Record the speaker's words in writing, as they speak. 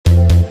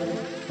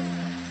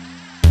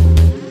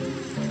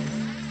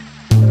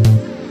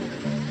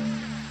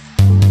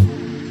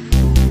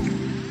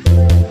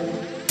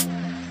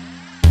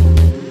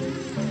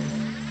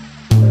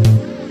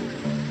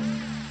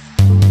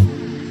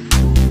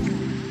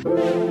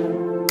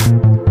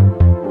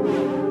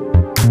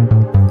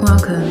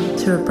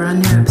to a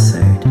brand new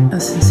episode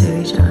of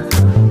Sincerely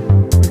Jennifer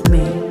with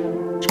me,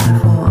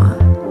 Jennifer Warren.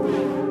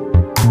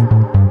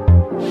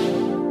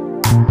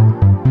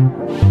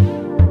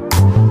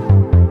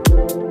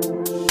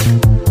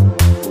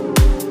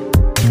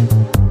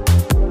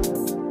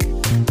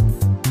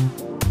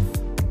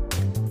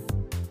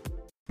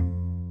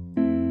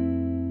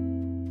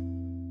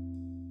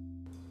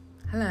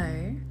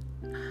 Hello.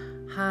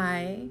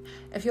 Hi.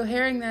 If you're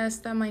hearing this,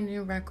 then my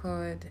new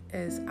record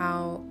is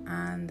out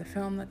and the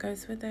film that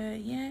goes with it.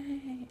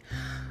 Yay.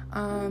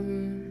 I'll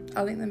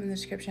link them in the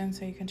description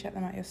so you can check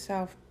them out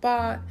yourself.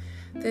 But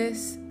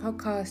this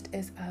podcast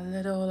is a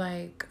little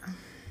like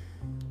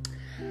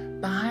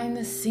behind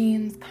the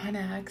scenes kind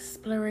of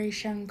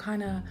exploration,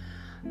 kind of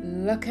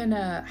looking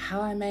at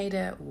how I made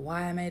it,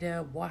 why I made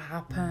it, what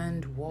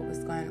happened, what was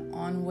going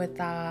on with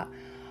that.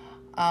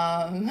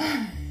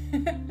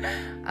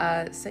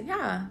 So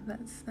yeah,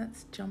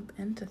 let's jump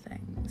into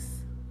things.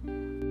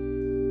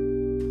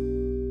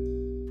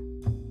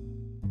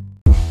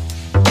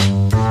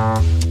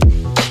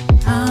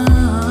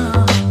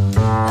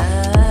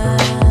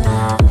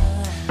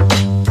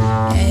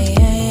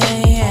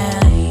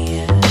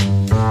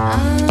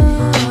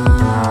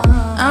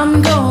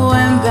 I'm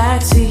going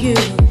back to you.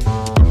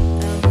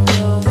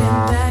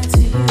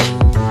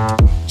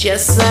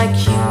 Just like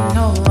you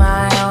know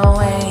I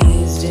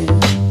always do.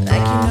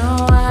 Like you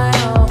know I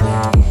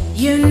always.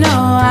 You know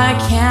I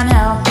can't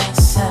help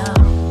myself.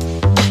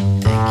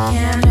 I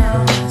can't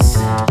help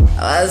myself.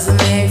 I wasn't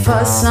made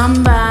for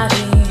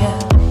somebody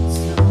else.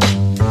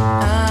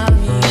 I'm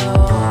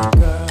your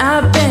girl.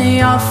 I've been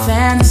your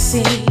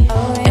fantasy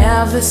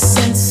ever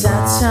since I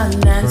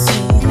turned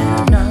 19.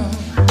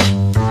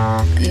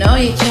 I know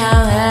you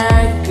can't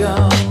let go.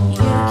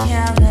 You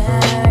can't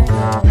let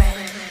go.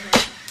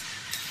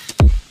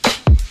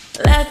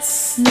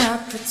 Let's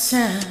not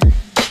pretend,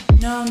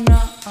 no,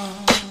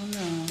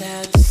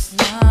 let's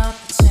not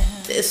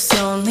pretend. This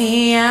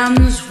only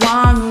ends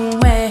one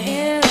way,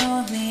 it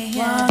only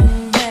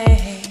one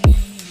way.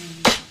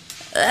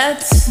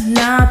 Let's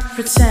not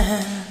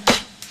pretend,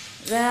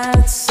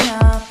 let's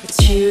not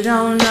pretend. You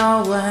don't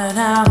know what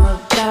I'm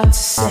about to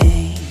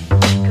say.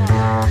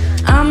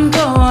 I'm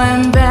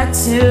going back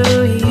to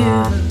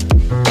you,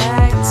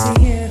 back to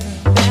you,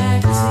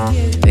 back to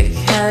you.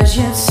 Because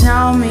you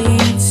tell me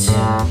to.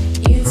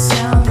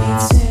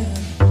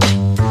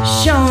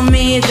 Show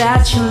me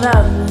that you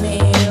love me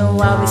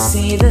while we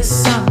see the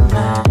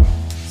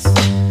sunrise.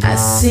 I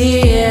see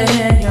it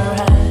in your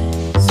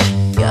eyes.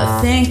 You're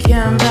thinking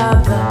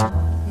about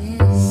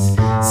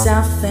the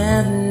south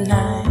and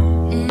night.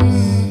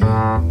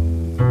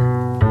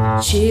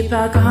 Cheap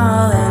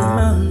alcohol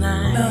and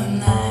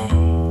moonlight.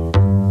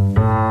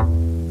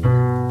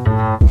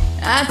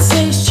 I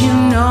taste, you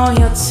know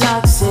you're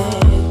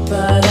toxic,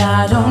 but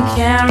I don't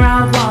care,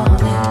 I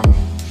want it.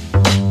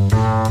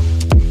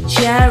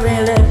 Cherry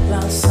lip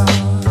gloss on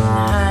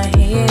high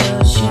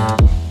heel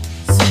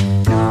shoes,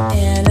 no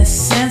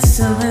innocence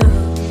to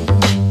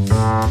lose.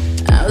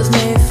 I was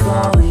made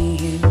for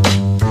you.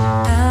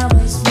 I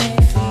was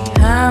made for you.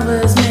 I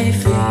was made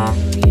for you.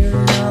 You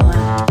know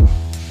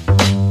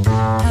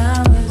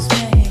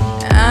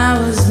I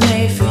was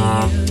made for you.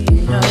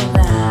 You know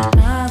that I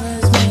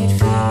was made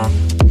for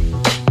you.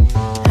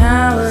 I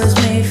was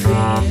made for you.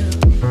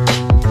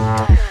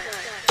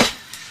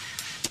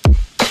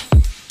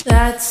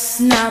 Let's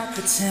not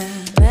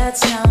pretend,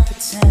 let's not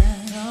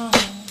pretend, no.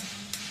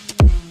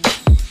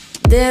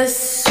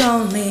 This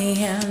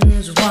only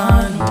ends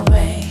one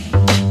way.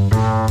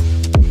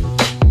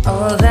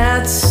 Oh,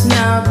 let's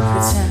not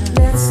pretend,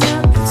 let's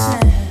not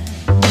pretend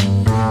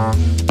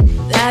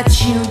that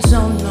you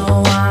don't know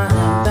what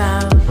I'm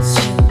about to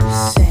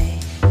say.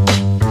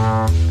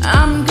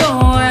 I'm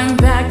going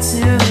back to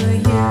you,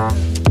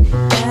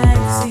 back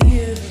to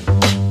you.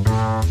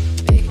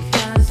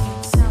 Because you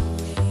tell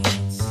me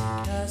to,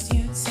 because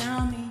you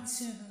tell me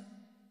to.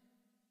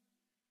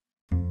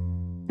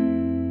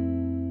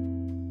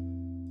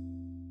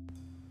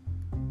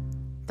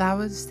 That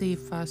was the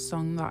first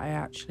song that I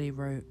actually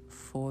wrote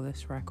for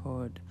this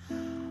record.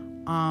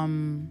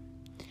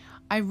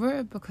 I wrote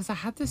it because I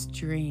had this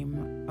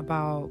dream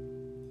about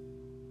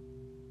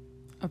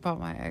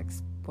my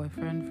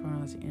ex-boyfriend from when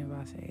I was at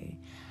university,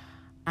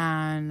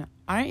 and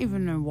I don't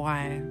even know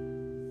why.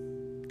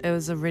 It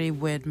was a really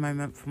weird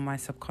moment from my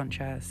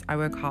subconscious. I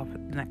woke up the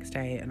next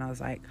day and I was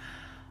like,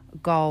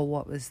 girl,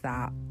 what was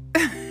that?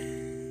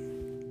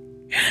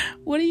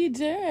 What are you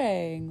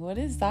doing? What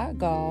is that,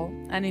 girl?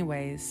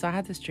 Anyways, so I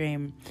had this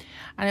dream,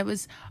 and it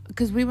was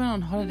because we went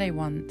on holiday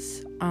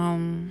once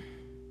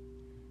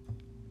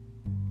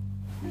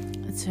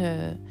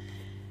to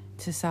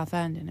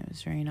Southend, and it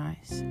was very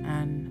nice,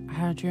 and I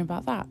had a dream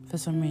about that for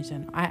some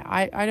reason.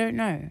 I don't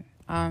know.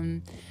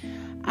 And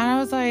I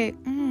was like,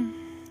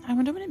 I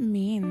wonder what it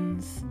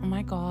means. Oh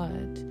my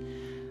god,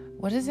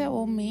 what does it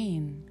all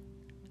mean?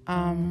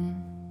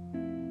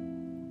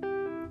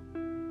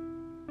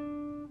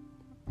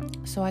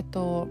 So I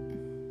thought,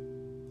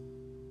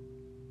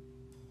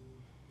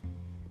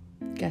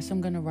 guess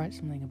I'm gonna write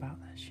something about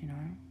this, you know?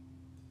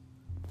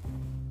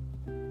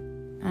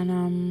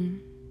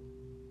 And,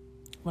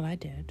 well, I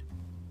did,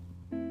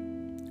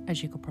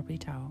 as you could probably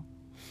tell.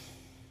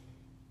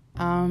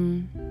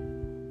 And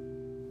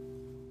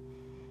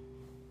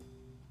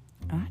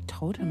I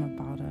told him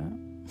about it.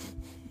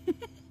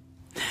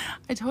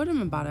 I told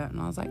him about it,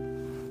 and I was like,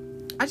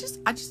 I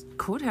just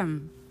called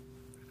him,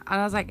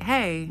 and I was like,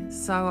 hey,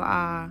 so,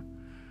 I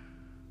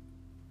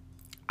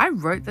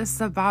wrote this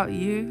about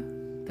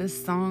you,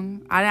 this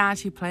song. I didn't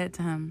actually play it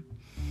to him.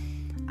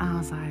 And I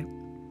was like,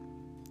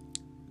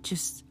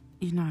 just,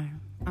 I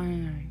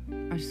don't know.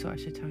 I just thought I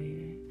should tell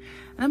you.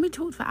 And then we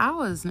talked for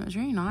hours, and it was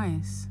really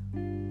nice.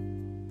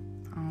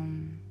 And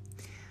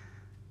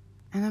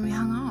then we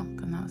hung up,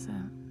 and that was it.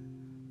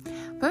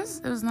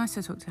 But it was nice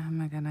to talk to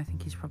him again. I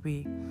think he's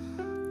probably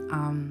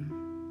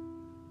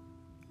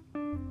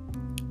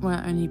one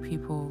of the only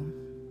people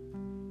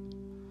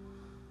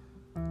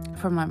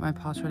from like my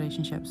past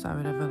relationships I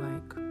would ever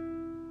like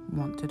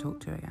want to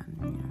talk to again,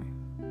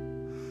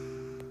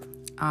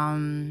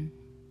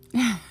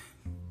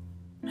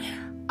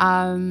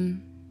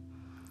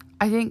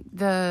 I think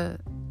the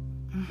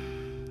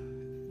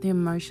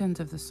emotions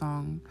of the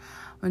song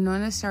were not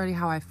necessarily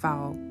how I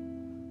felt.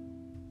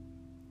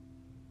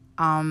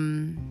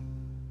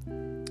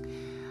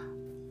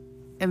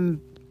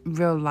 In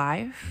real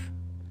life,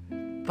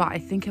 but I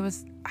think it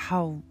was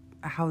how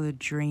the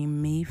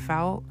dream me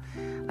felt,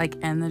 like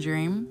in the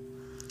dream.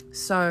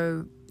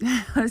 So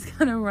I was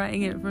kind of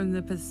writing it from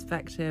the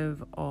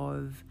perspective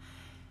of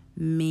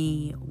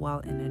me while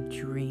in a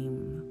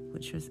dream,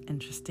 which was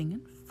interesting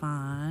and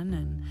fun,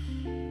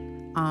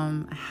 and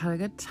I had a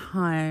good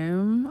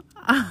time.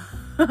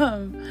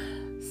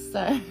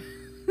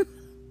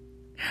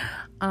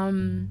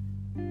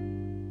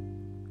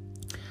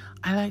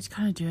 I liked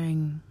kind of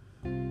doing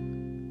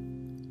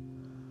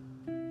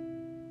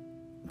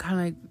kind of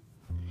like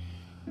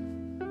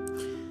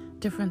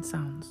different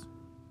sounds.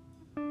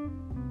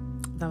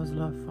 That was a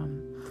lot of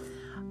fun.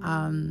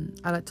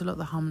 I liked a lot of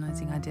the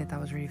harmonizing I did.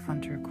 That was really fun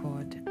to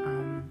record.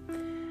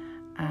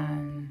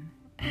 And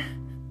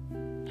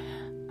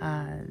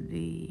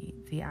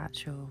the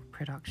actual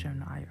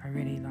production, I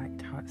really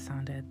liked how it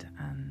sounded,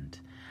 and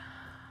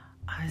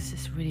I was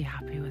just really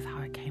happy with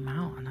how it came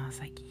out. And I was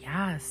like,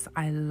 yes,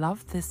 I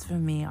love this for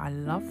me. I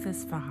love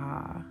this for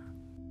her.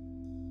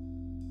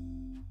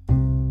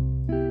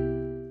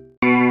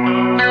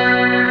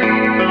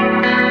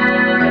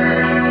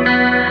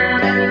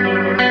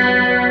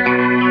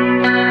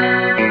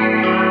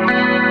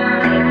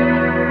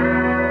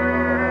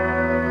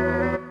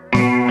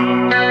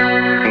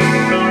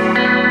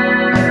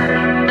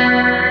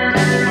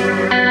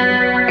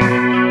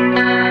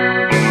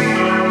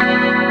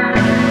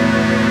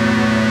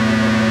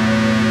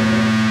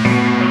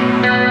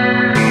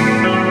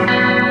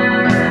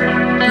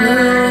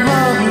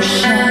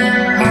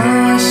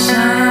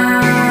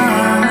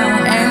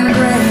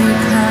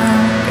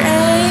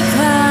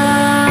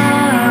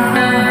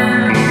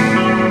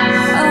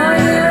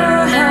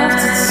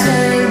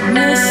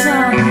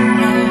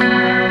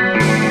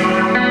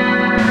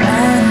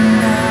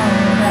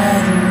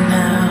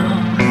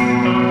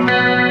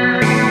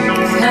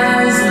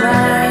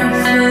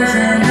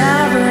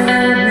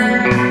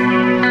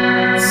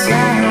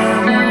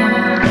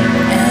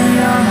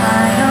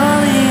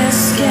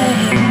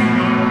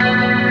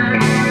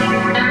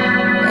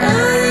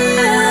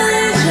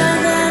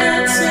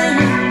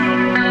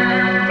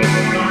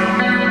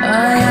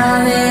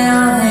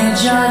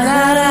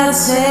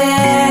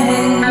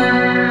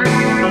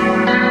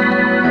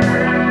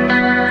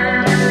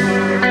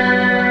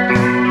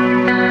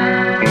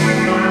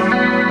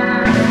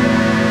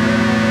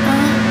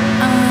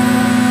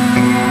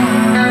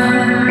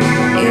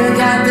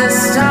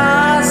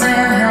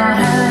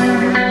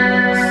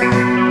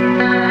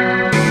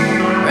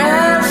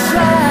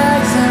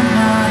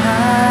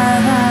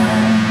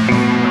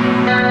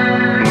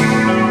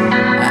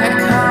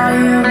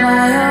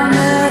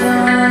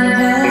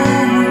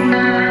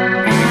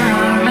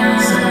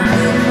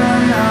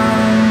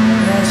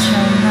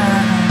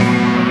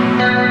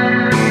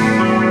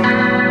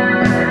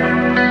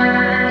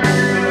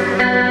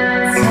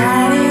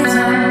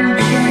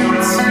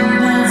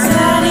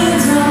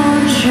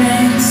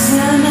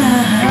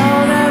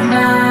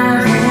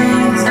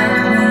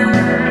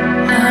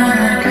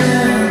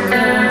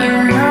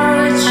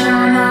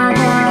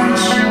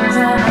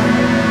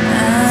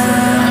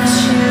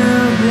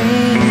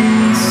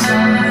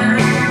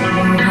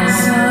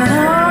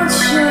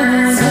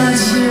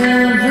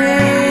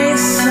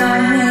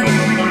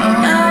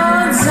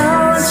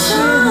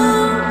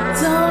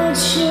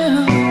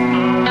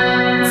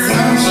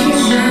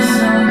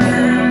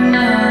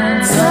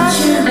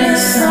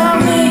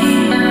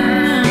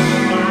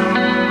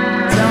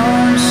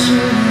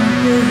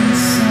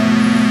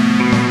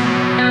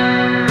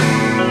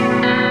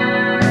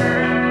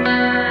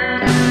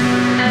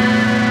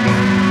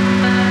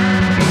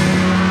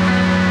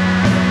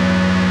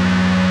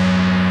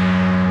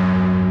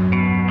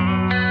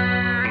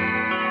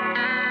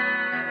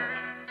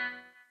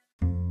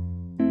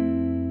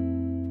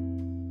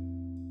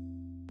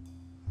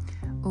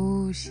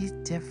 Oh, she's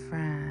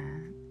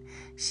different.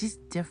 She's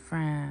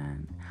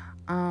different.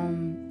 I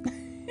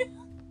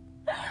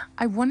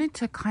wanted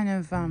to kind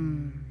of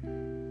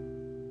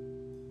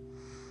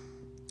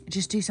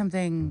just do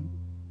something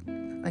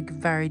like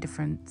very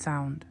different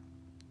sound,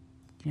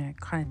 you know,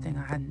 kind of thing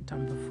I hadn't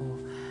done before.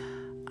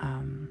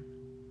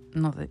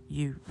 Not that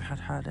you had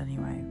heard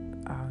anyway.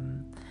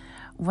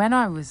 When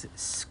I was at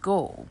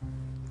school,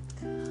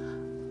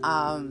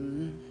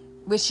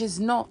 which is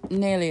not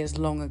nearly as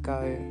long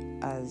ago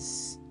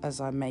as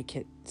I make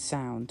it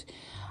sound,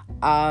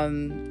 I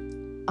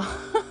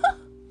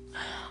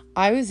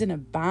was in a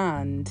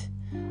band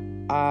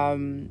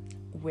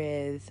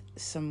with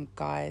some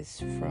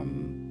guys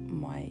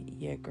from my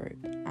year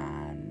group,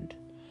 and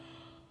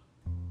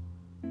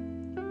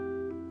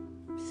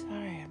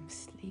sorry, I'm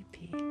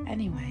sleepy.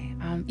 Anyway,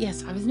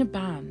 yes, I was in a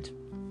band,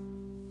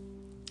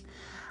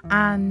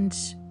 and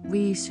we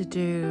used to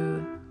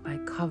do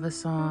like cover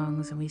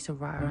songs, and we used to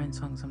write our own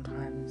songs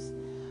sometimes.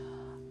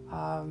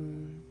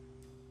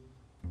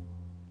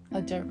 I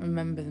don't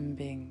remember them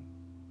being,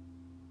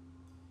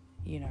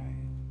 you know,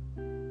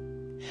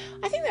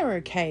 I think they were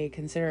okay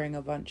considering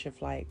a bunch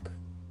of like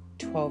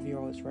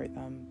 12-year-olds wrote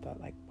them,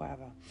 but like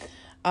whatever.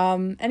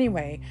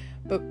 Anyway,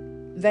 but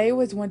they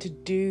always wanted to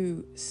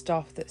do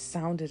stuff that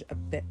sounded a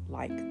bit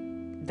like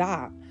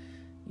that,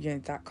 you know,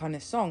 that kind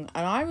of song.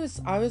 And I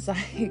was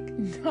like,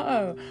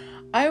 no,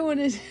 I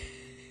wanted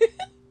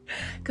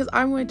because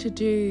I wanted to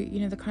do,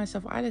 you know, the kind of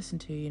stuff I listened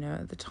to, you know.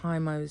 At the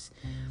time I was,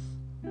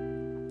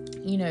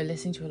 you know,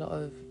 listening to a lot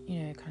of,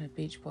 you know, kind of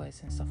Beach Boys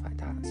and stuff like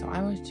that. So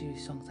I wanted to do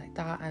songs like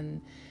that,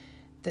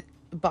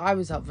 but I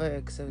was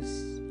upvoted because there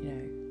was, you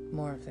know,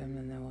 more of them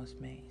than there was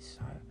me.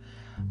 So,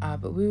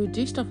 but we would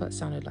do stuff that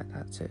sounded like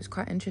that. So it's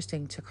quite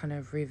interesting to kind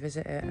of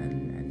revisit it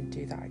and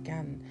do that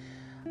again.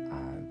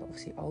 But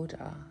obviously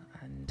older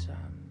and,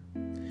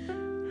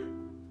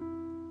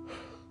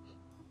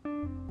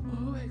 oh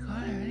my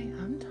God,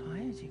 I'm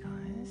tired, you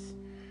guys.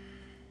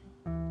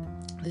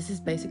 This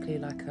is basically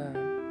like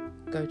a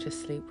go to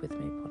sleep with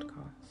me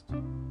podcast.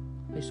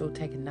 We should all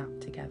take a nap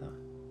together.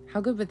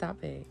 How good would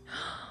that be?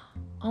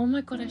 Oh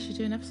my God, I should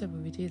do an episode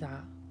where we do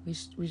that. We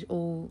should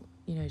all,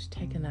 you know, just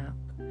take a nap.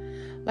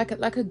 Like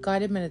a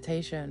guided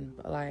meditation,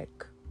 but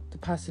like the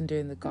person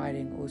doing the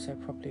guiding also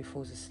probably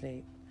falls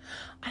asleep.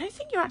 I don't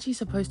think you're actually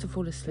supposed to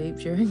fall asleep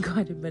during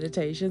guided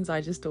meditations.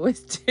 I just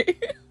always do.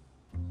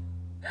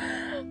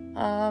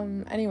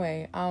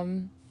 Anyway,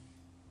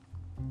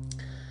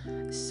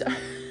 so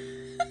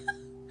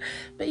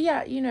but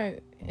yeah, you know,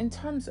 in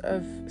terms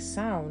of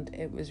sound,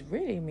 it was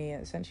really me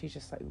essentially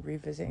just like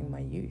revisiting my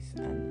youth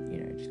and,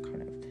 you know, just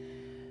kind of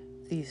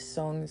these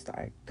songs that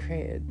I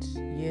created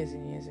years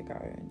and years ago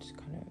and just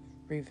kind of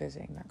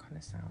revisiting that kind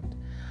of sound.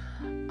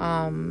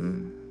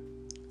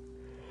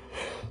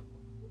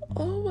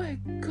 Oh my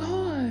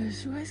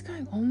gosh, what is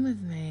going on with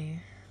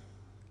me?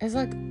 It's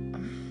like,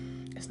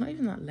 it's not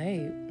even that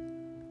late.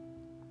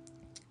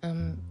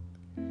 I'm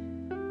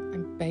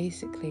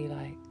basically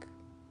like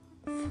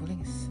falling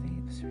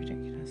asleep. It's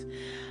ridiculous.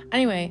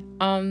 Anyway,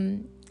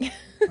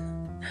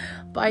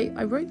 but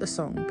I wrote the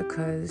song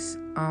because,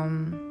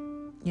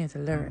 you know, the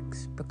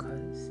lyrics,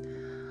 because,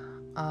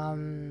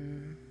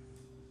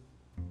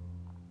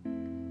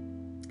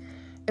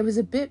 it was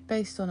a bit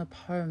based on a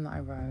poem that I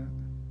wrote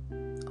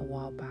a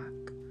while back.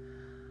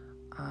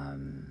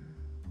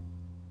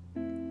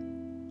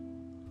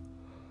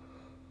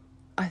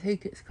 I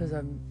think it's because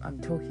I'm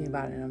talking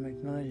about it and I'm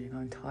acknowledging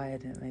I'm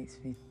tired, and it makes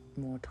me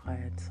more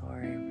tired.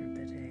 Sorry,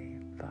 everybody.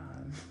 But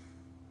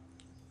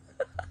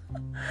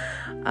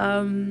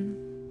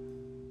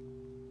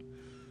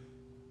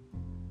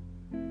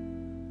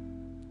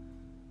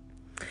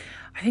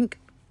I think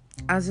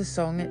as a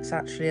song, it's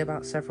actually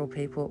about several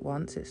people at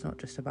once. It's not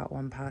just about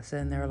one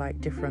person. There are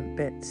like different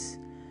bits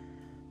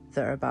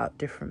that are about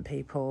different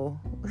people.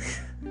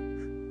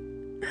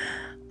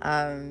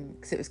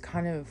 Because it was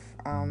kind of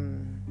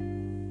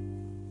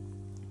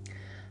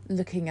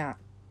looking at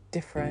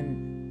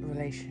different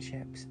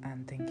relationships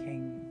and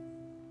thinking,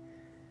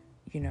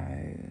 you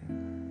know,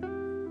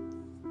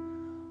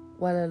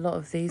 well, a lot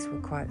of these were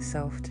quite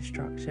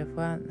self-destructive,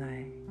 weren't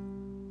they?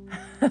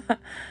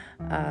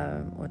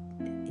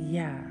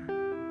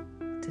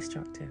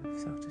 Destructive,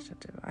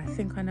 self-destructive. I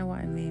think I know what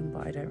I mean,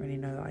 but I don't really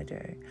know that I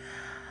do.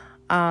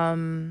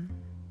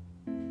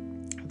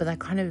 But that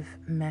kind of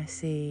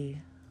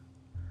messy,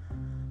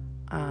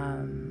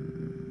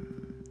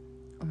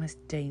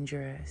 almost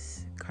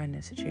dangerous kind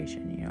of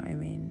situation, you know what I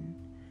mean?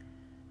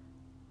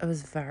 It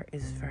was very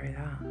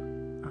that.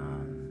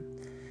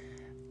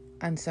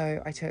 And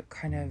so I took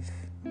kind of,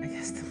 I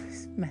guess, the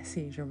most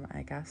messy,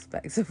 dramatic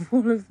aspects of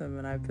all of them,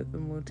 and I put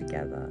them all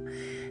together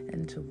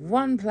into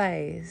one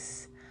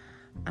place,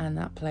 and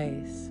that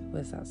place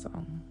was that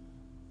song.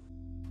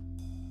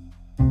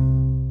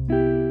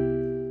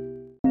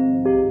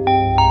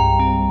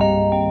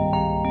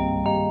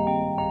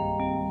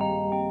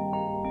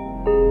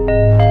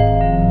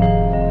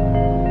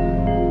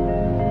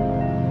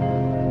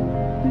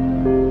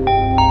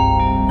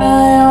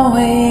 I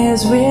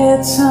always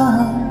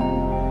return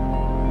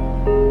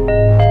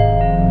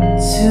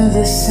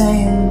the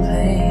same place.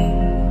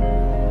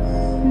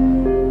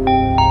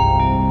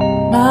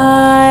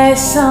 My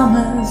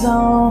summer's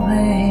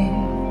always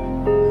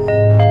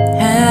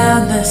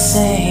and the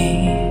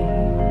same.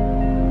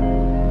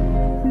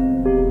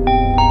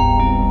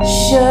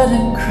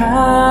 Shouldn't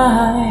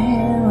cry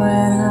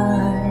when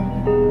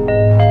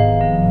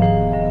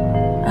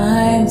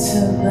I'm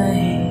to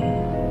blame.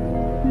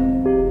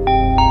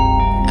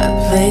 I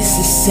place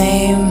the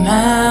same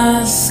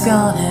mask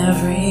on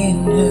every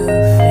new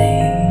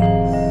face.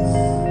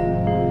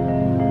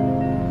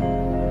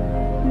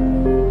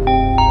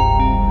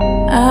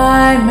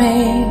 I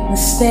make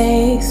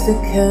mistakes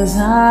because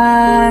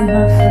I'm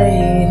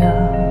afraid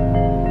of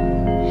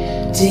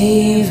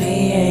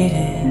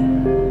deviating.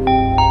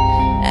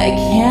 I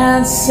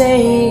can't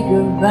say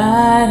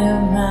goodbye to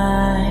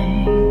my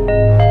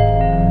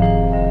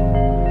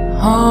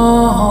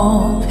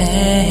whole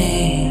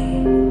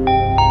pain,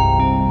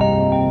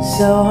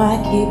 so I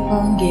keep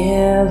on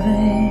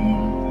giving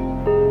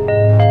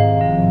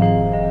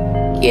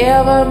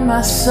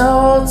my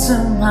soul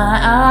till my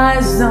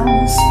eyes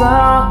don't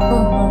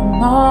sparkle no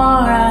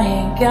more. I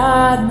ain't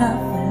got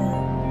nothing,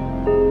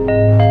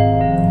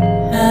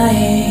 I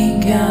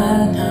ain't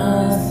got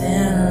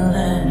nothing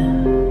left.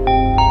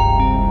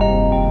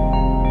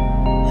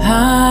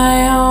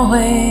 I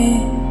always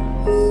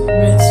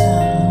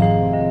return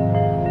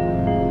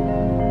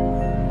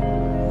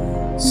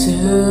to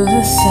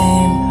the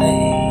same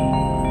place.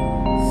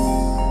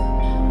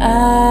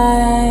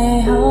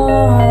 I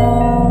always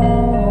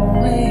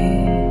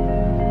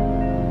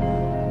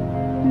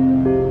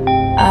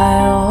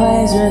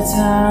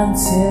return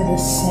to the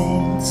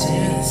same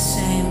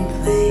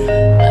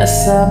place. My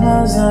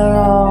summers are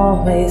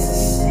always the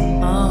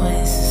same.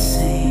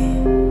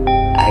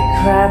 I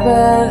cry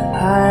but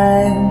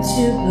I'm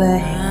to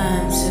blame.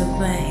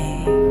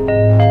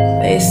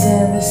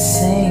 Placing the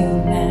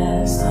same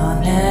mask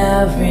on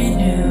every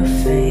new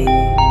face.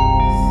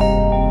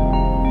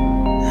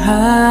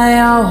 I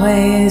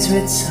always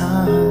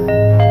return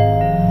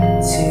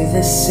to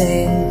the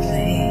same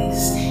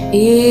place,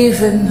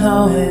 even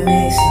though it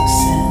makes no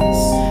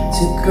sense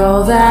to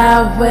go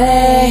that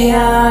way.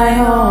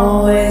 I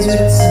always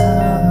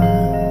return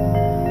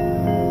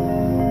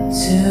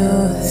to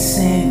the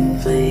same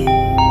place.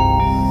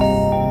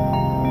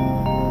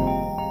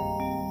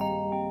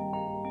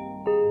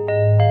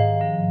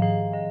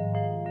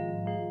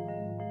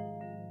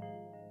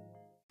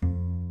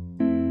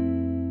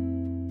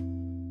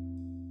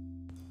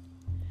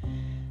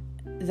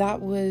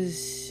 That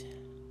was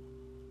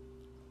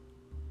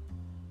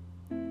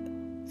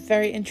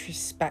very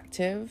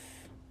introspective,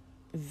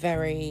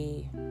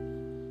 very,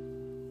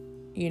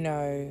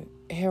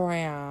 here I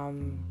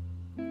am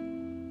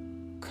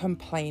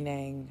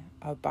complaining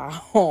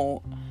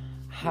about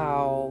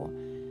how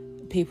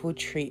people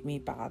treat me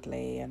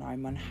badly and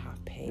I'm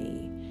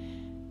unhappy.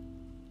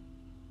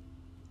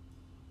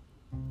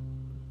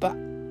 But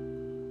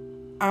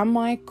am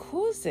I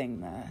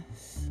causing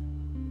this?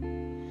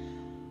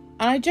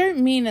 And I don't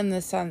mean in the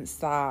sense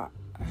that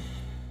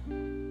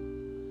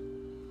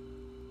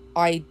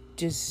I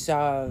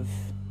deserve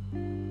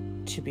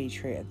to be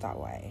treated that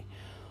way,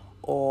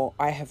 or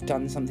I have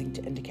done something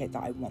to indicate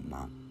that I want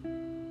that.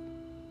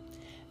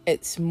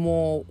 It's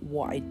more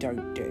what I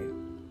don't do,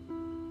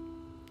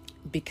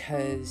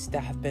 because there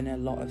have been a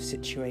lot of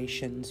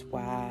situations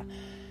where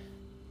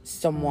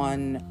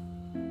someone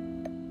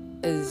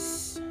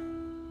is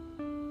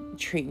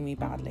treating me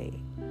badly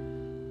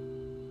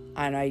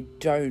and I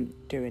don't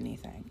do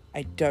anything.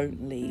 I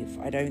don't leave.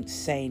 I don't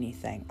say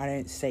anything. I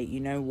don't say,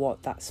 you know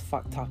what, that's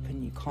fucked up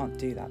and you can't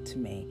do that to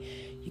me.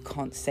 You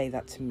can't say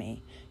that to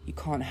me. You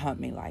can't hurt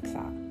me like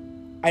that.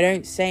 I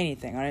don't say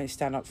anything. I don't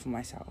stand up for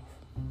myself.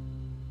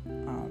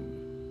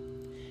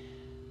 And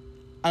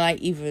I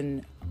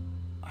even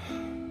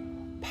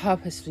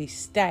purposely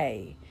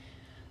stay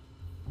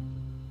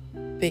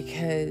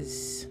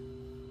because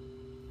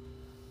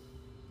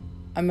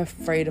I'm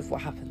afraid of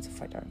what happens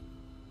if I don't.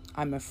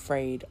 I'm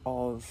afraid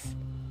of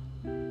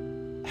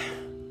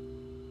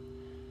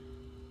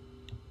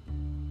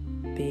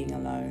being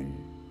alone,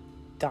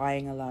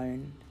 dying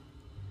alone,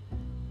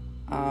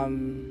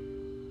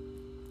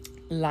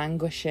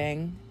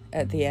 languishing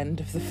at the end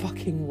of the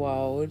fucking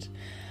world.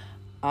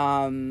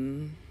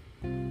 I'm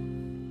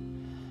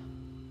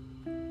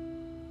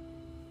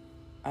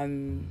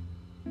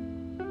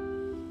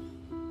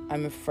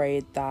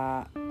afraid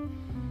that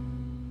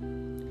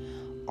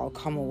I'll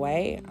come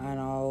away and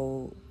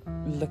I'll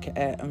look at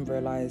it and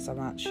realize I'm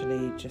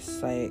actually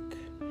just like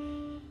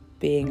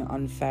being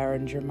unfair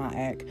and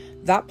dramatic.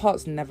 That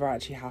part's never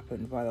actually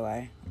happened, by the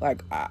way.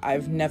 Like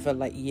I've never,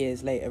 like,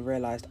 years later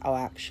realized, oh,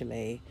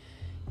 actually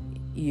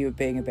you were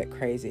being a bit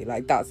crazy.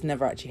 Like that's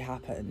never actually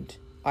happened.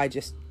 I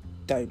just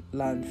don't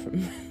learn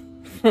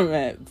from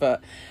it.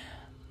 But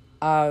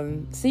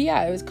so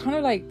yeah, it was kind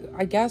of like,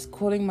 I guess,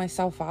 calling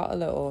myself out a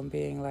little and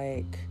being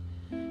like,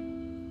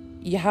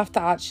 you have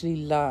to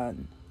actually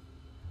learn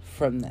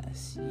from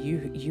this.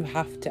 You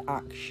have to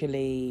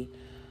actually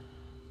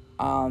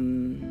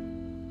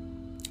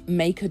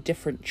make a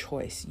different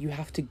choice. You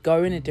have to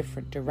go in a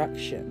different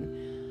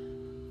direction.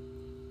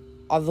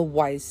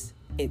 Otherwise,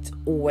 it's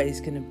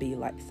always going to be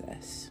like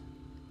this.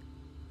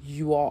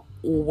 You are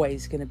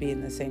always going to be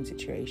in the same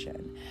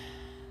situation.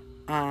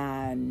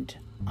 And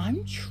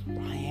I'm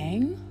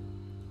trying,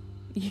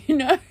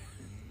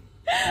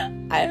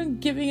 I'm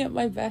giving it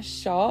my best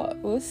shot.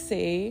 We'll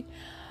see.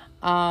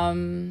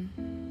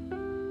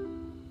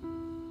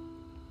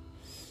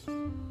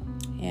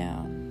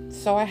 Yeah.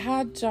 So I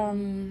had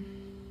these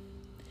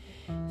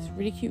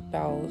really cute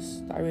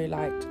bells that I really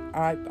liked.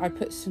 I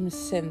put some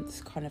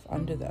synths kind of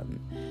under them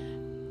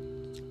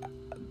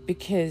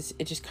because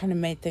it just kind of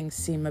made things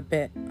seem a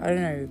bit, I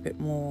don't know, a bit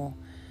more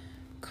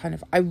kind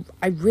of, I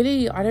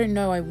don't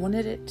know, I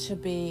wanted it to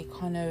be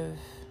kind of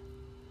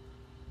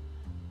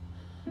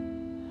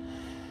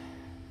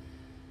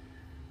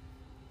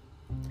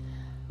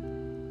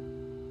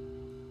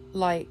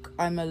like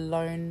I'm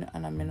alone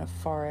and I'm in a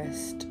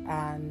forest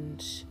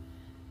and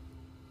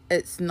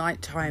it's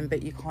nighttime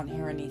but you can't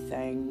hear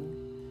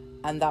anything,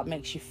 and that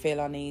makes you feel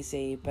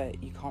uneasy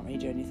but you can't really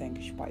do anything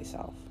because you're by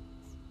yourself,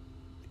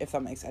 if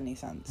that makes any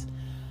sense.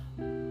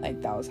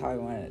 Like, that was how I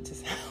wanted it to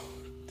sound.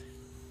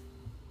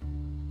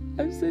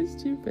 I'm so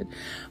stupid,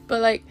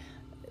 but like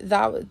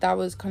that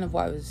was kind of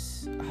what I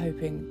was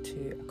hoping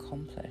to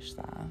accomplish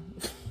there.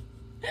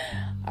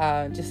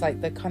 Just like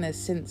the kind of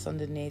synths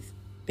underneath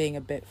being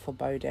a bit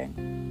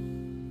foreboding.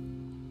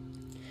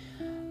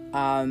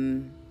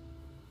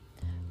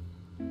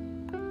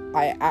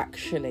 I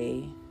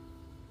actually,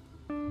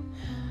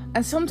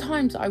 and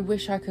sometimes I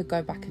wish I could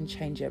go back and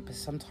change it, but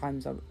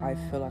sometimes I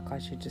feel like I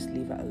should just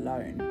leave it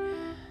alone.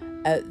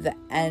 At the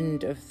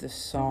end of the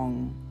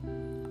song,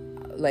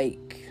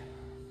 like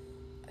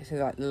I said,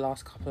 like the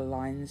last couple of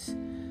lines,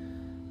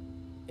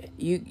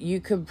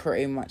 you could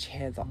pretty much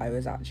hear that I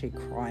was actually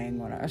crying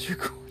when I was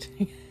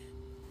recording it.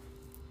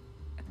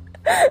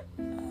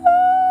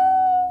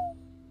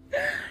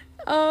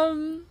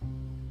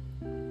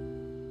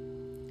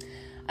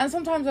 And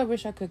sometimes I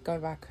wish I could go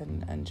back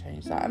and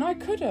change that, and I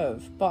could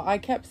have, but I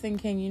kept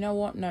thinking, you know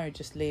what, no,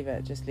 just leave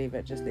it.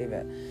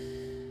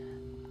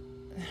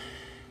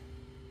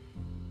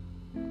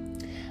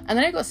 And then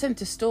I got sent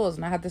to stores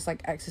and I had this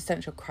like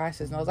existential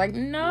crisis, and I was like,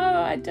 no,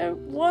 I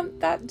don't want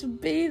that to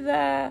be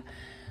there.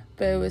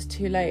 But it was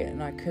too late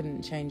and I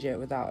couldn't change it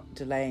without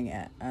delaying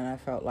it, and I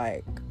felt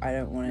like I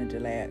don't want to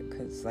delay it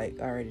because like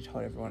I already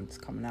told everyone it's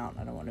coming out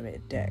and I don't want to be a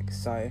dick.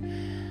 So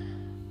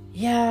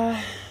yeah,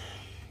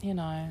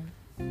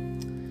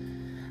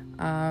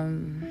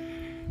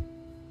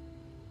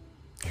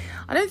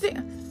 I don't think,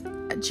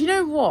 do you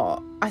know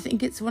what? I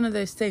think it's one of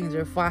those things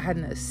where if I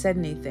hadn't said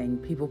anything,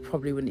 people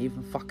probably wouldn't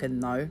even fucking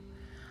know.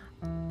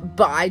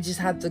 But I just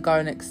had to go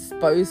and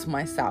expose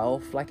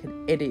myself like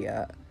an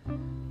idiot.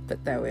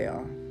 But there we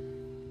are.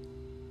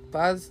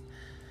 But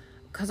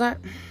I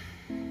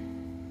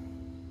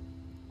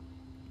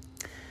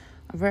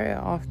wrote it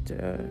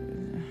after.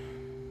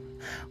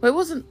 Well, it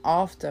wasn't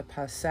after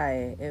per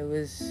se. It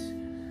was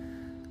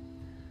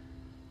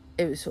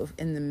sort of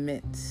in the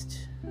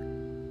midst.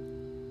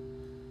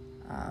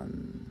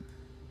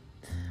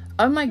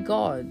 Oh my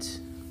god,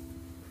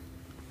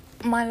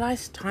 my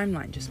life's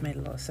timeline just made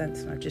a lot of sense,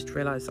 and I've just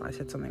realised that I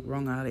said something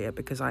wrong earlier,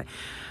 because I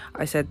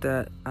said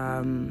that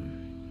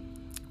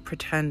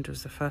pretend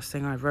was the first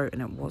thing I wrote,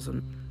 and it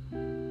wasn't.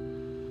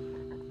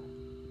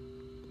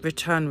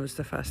 Return was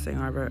the first thing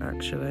I wrote,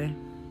 actually.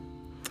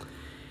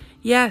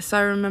 Yes,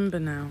 I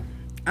remember now.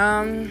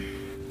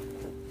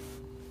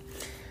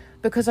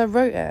 Because I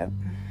wrote it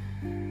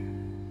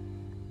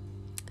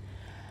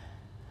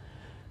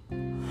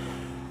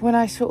when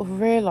I sort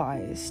of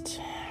realised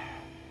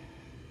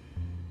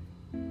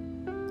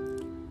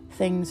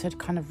things had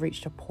kind of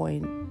reached a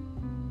point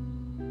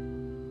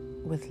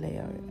with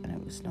Leo, and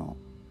it was not.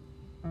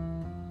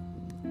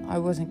 I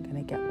wasn't going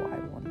to get what I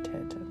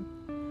wanted,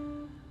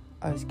 and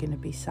I was going to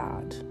be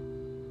sad.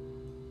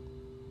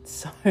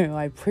 So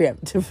I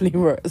preemptively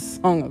wrote a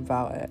song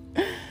about it.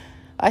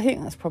 I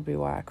think that's probably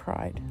why I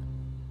cried.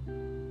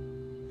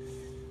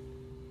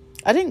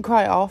 I didn't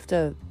cry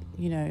after,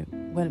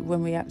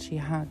 when we actually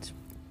had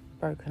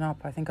broken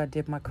up. I think I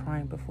did my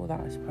crying before that,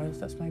 I suppose.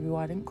 That's maybe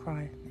why I didn't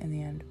cry in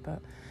the end,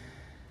 but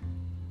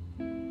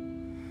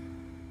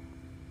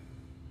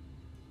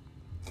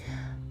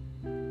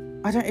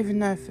I don't even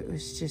know if it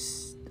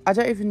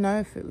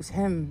was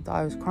him that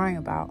I was crying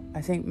about.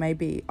 I think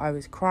maybe I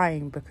was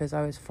crying because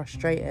I was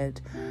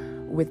frustrated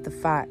with the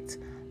fact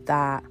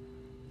that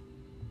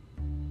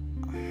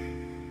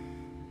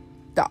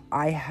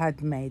I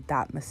had made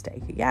that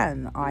mistake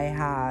again. I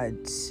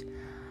had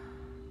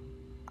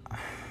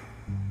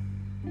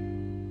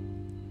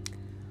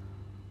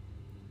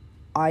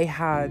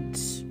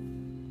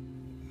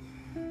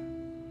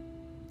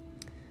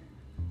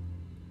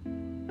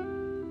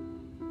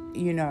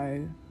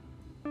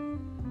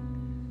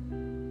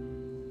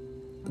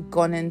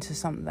gone into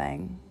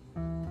something.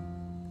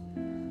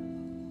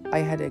 I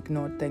had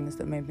ignored things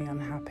that made me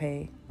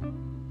unhappy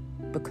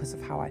because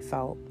of how I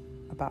felt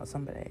about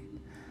somebody.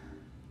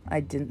 I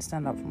didn't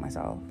stand up for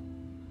myself.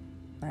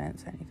 I didn't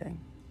say anything.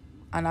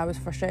 And I was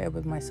frustrated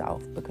with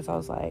myself because I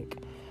was like,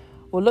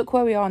 well, look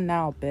where we are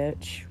now,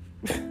 bitch.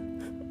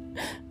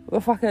 We're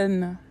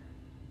fucking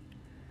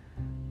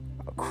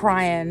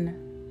crying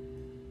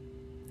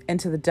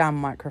into the damn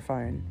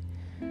microphone.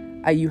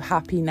 Are you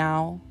happy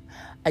now?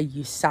 Are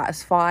you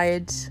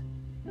satisfied?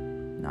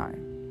 No.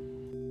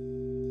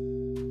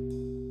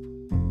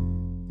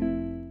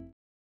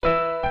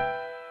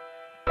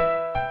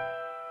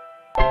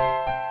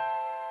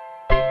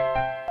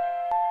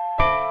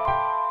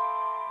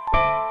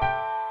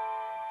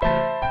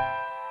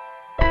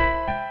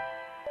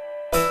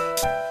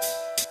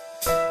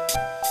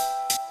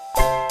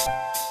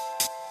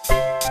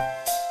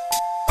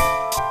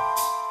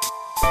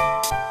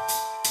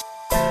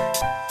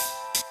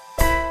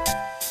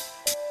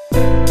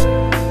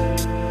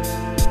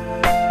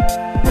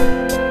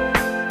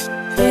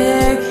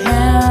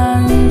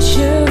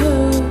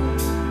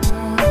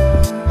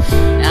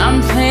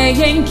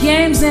 Playing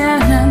games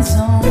and I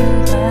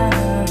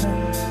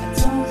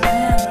don't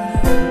play.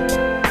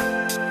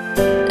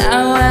 I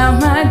wear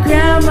my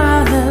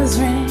grandmother's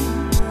ring,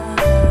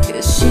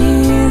 'cause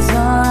she's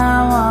all I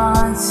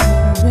want to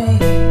be.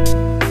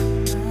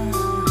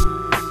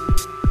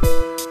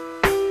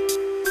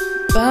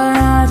 But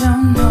I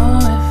don't know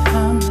if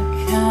I'm the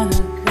kind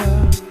of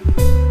girl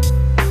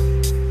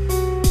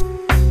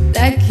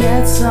that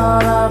gets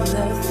all of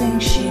the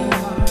things she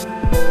wants.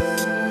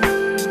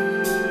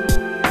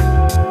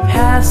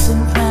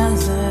 Passing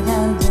plans that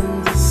end in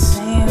the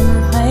same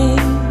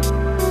place.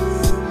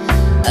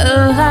 A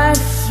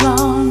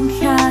lifelong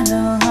kind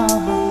of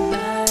love.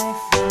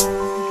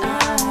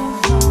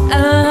 A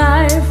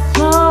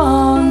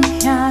lifelong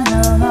kind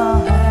of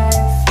love.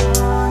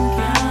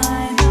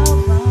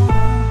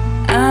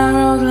 I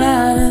wrote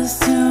letters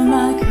to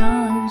my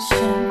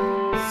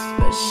conscience,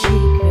 but she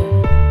could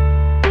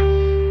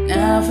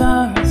never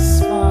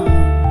respond.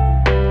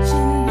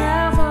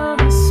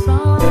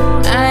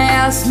 I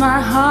asked my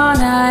heart,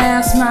 I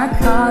asked my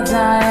cards, I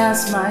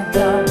asked my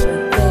God,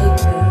 but they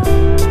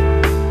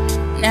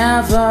could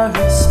never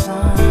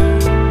respond.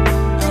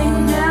 They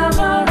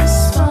never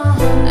respond.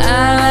 I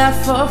left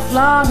for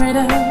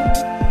Florida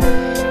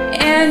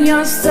in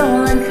your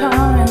stolen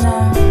car, and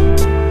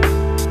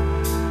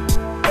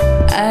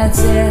I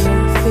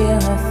didn't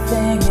feel a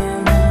thing,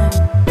 and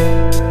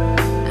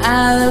I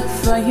looked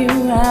for you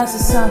as the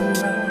sun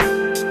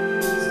rose,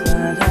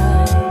 but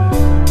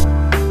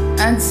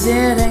I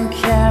didn't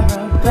care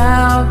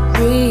about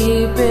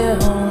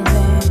rebuilding.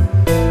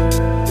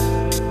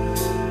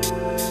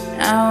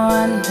 I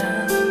wonder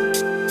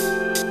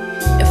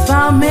if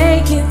I'll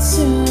make it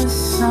to the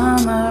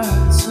summer of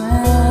 22.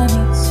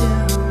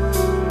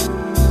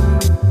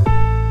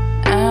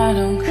 I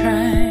don't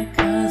cry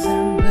 'cause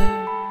I'm blue.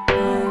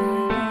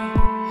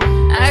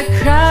 I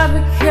cry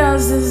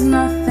because there's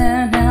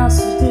nothing else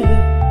to do.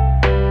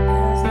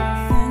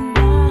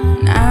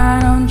 And I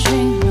don't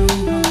drink no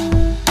more.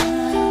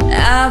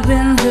 I've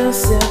been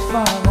lucid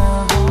for the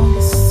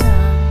longest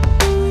time,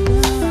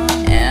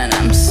 and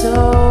I'm so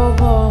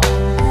bored.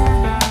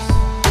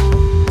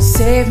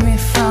 Save me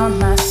from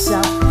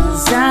myself,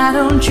 'cause I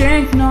don't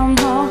drink no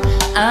more.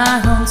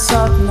 I don't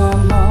talk no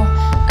more.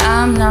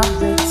 I'm not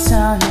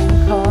returning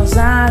calls.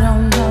 I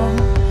don't know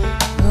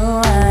who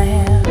I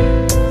am.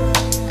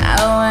 I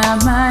wear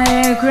my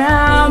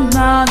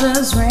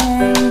grandmother's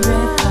ring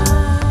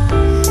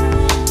because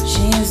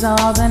she's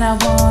all that I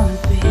wanna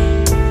be.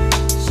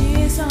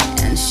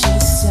 And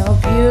she's so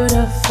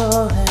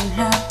beautiful and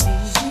happy.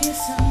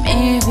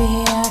 Maybe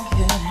I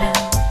could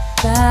have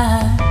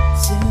that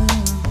too.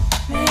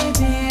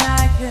 Maybe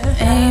I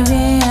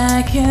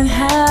could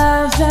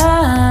have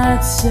that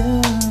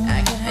too.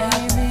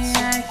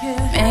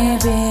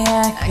 Maybe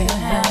I could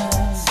have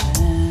that too. Maybe I could have that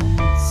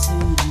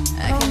too.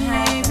 I could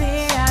have that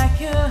too.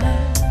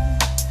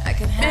 I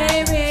could have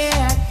that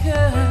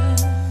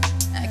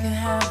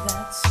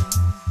too.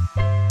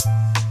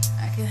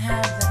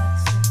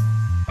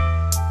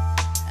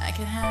 I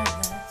could have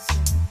that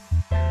too.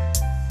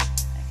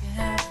 I could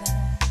have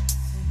that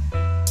too.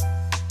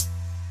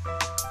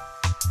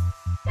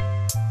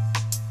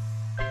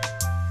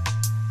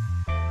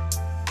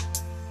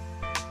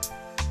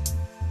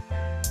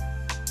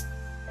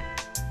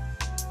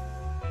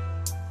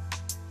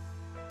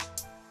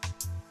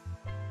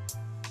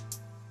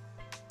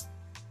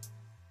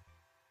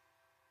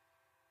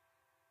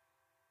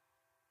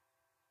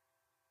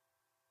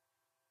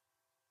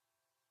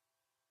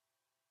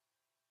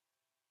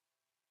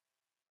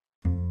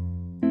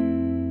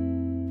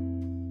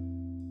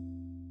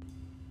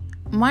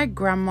 My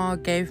grandma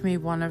gave me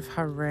one of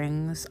her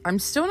rings. I'm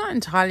still not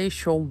entirely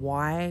sure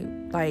why.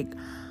 Like,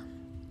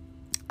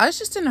 I was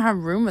just in her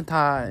room with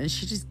her and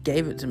she just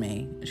gave it to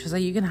me. She was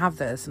like, you can have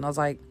this. And I was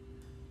like,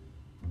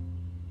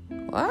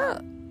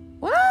 what?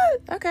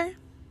 Okay.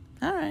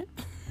 All right.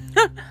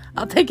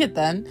 I'll take it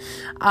then.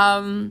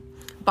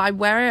 But I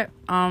wear it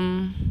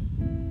on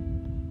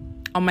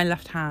my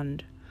left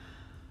hand.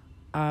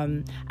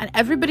 And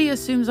everybody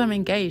assumes I'm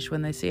engaged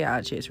when they see it.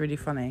 Actually, it's really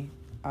funny.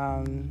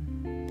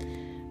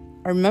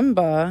 I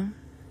remember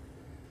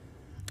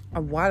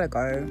a while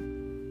ago,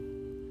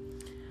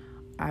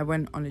 I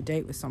went on a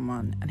date with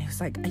someone and he was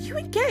like, are you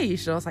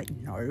engaged? And I was like,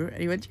 no. And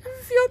he went, do you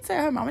have a fiance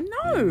at home? I went,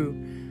 no.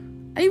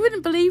 And he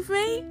wouldn't believe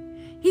me.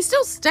 He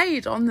still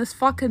stayed on this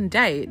fucking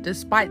date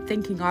despite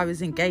thinking I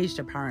was engaged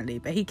apparently.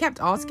 But he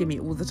kept asking me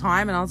all the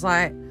time and I was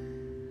like,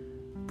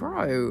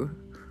 bro,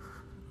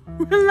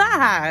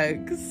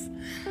 relax.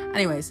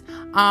 Anyways,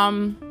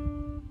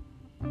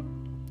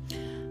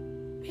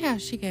 yeah,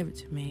 she gave it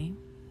to me.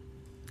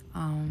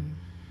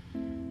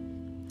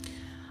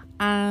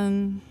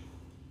 And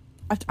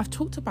I've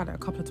talked about it a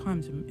couple of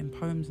times in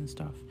poems and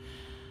stuff.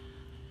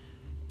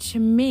 To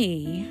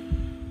me,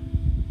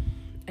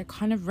 it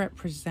kind of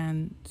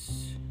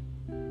represents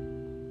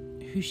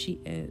who she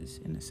is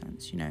in a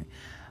sense, you know.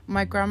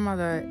 My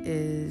grandmother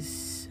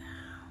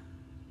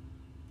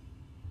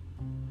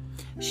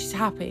she's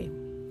happy,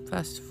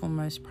 first and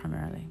foremost,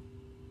 primarily.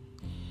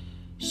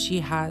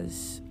 She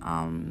has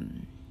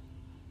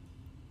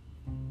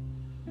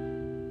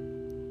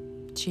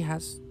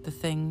the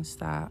things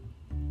that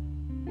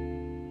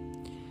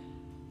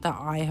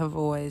I have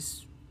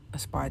always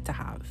aspired to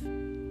have.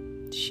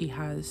 She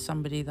has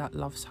somebody that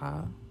loves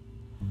her.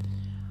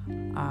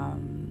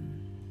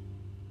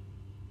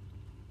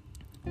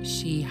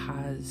 She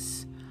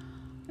has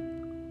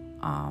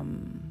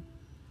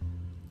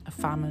a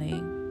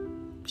family.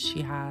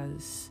 She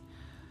has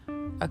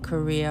a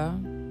career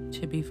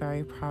to be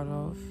very proud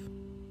of.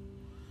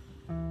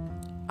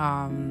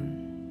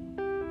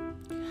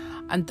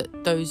 And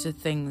those are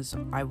things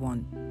I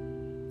want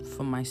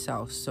for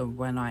myself. So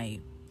when I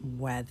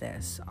wear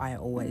this, I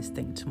always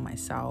think to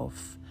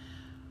myself,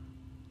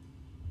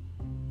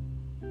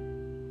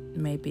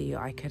 maybe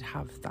I could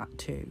have that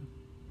too,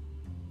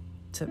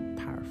 to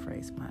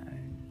paraphrase my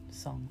own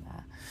song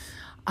there.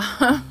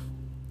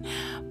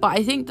 But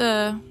I think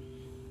the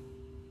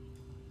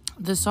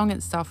song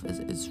itself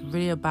is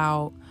really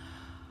about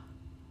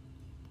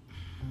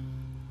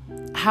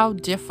how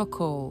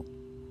difficult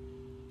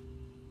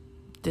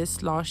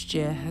this last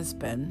year has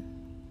been,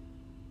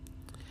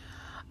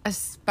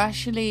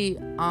 especially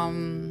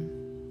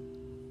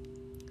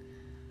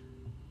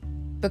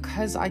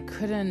because I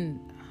couldn't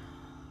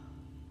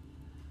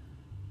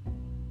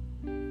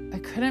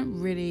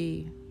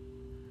really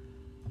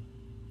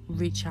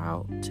reach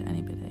out to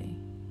anybody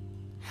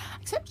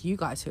except you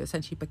guys, who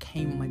essentially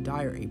became my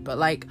diary. But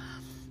like,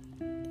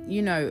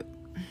 you know,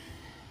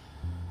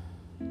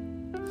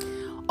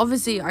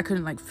 obviously I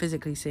couldn't like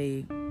physically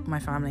see my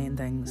family and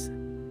things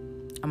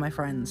and my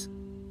friends,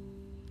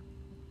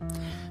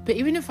 but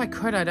even if I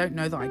could, I don't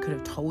know that I could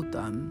have told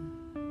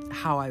them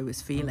how I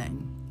was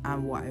feeling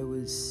and what I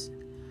was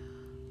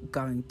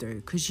going through,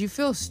 because you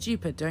feel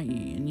stupid, don't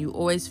you? And you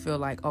always feel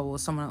like, oh well,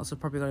 someone else has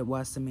probably got it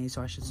worse than me,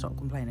 so I should stop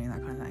complaining,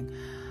 that kind of thing.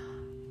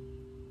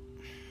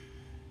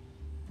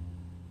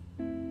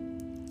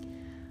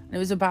 And it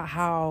was about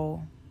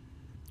how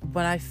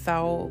when I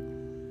felt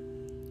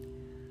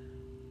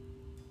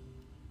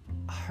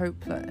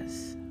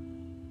hopeless,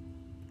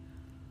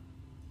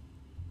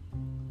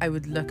 I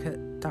would look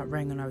at that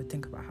ring and I would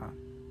think about her.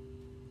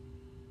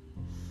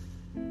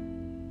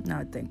 Now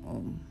I'd think,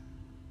 oh,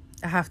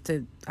 I have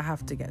to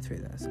get through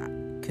this,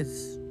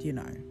 because, you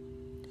know,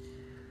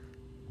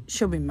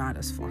 she'll be mad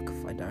as fuck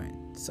if I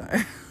don't, so.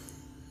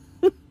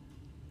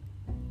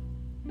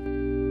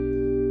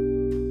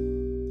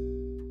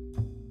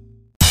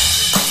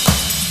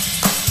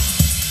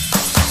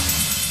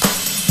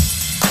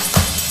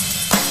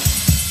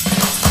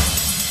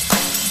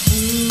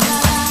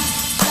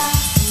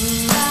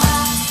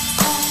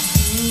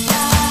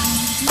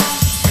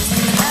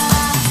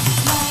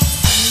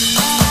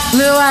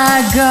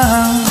 Blue-eyed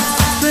girl,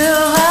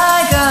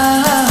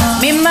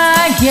 meet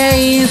my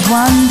gaze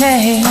one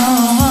day.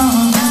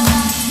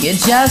 You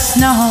just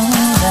know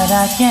that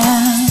I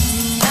can't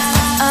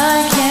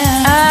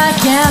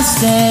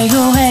stay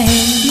away.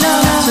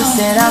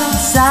 Twisted up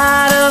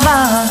inside of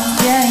us.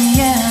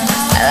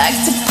 I like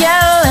to get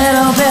a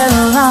little bit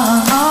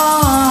lost.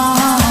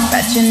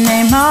 Write your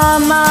name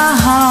on my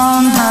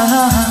heart.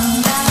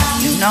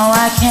 You know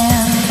I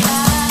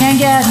can't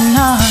get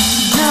enough.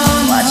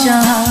 Watch your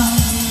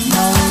love.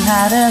 No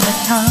matter the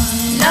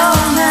cost, no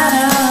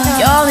matter.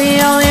 You're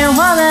the only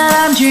one that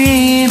I'm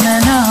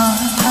dreaming of.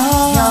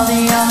 You're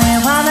the only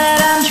one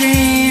that I'm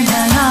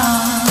dreaming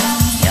of.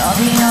 You're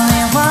the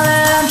only one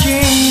that I'm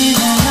dreaming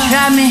of.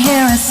 Trap me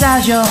here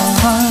inside your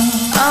world.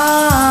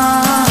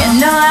 You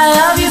know I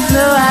love you,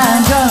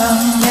 blue-eyed girl.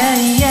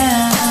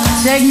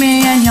 Take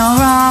me in your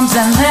arms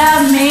and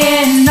let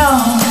me know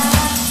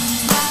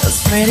those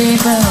pretty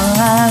blue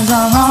eyes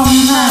are all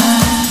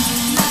mine.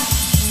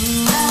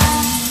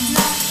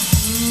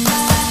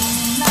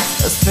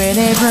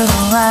 Pretty blue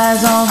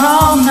eyes are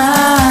all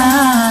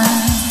mine,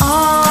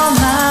 all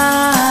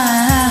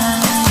mine.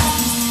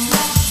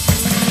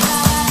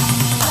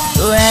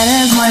 Tú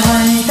eres muy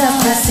bonita,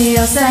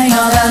 preciosa,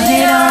 you're the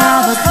leader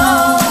of the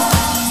cult.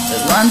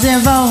 With one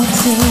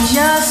devotee,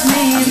 just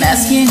me. I'm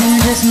asking you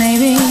just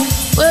maybe,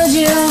 would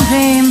you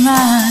be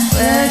mine?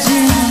 Would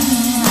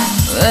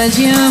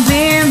you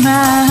be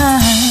mine?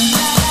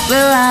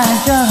 will I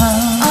go?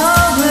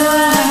 Oh, will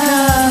I go?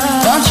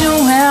 Won't you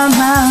wear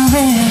my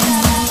ring?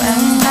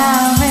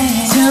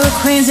 To the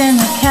queens in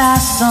the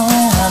castle,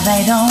 well,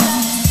 they don't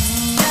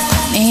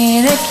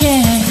need a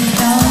king.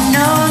 No,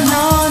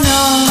 no, no.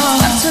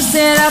 I'm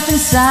twisted up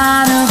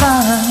inside of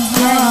her.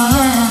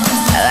 Yeah.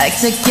 I like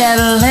to get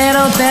a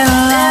little bit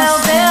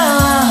lost.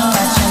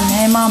 Got your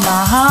name on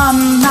my heart,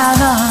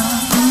 mother.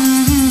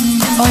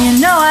 Oh, you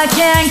know I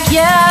can't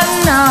get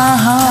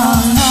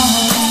enough.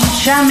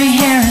 Try me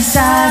here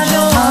inside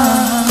your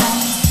heart.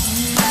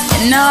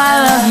 You know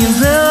I love you,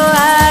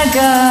 blue-eyed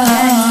girl.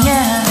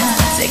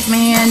 Take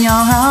me in your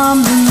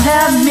arms and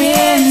let me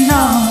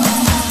know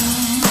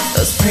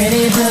those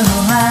pretty blue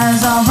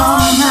eyes are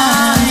all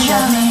mine.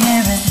 Shut me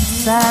here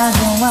inside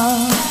your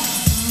world.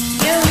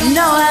 You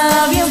know I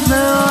love you,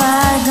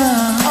 blue-eyed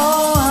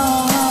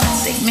girl.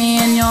 Take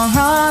me in your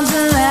arms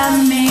and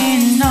let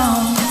me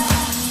know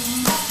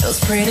those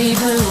pretty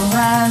blue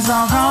eyes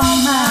are all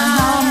mine.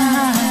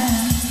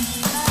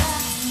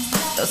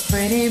 Those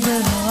pretty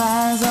blue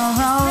eyes are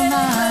all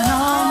mine,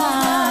 all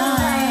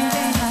mine.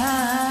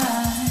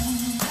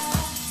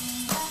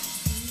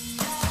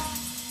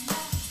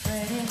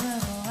 Pretty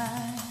blue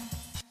eyes.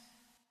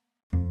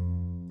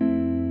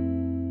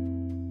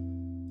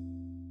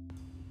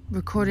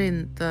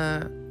 Recording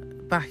the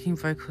backing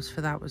vocals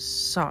for that was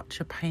such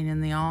a pain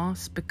in the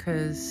ass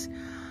because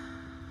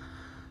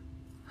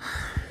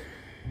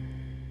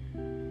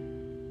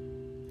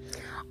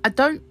I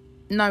don't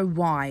know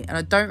why, and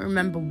I don't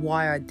remember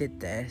why I did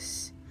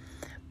this,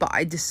 but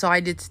I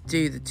decided to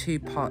do the two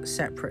parts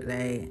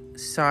separately.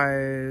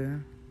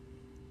 So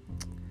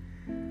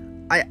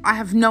I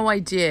have no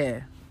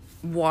idea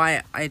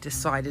why I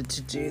decided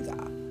to do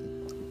that.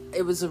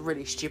 It was a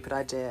really stupid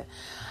idea,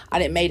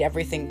 and it made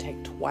everything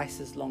take twice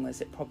as long as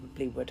it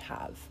probably would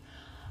have.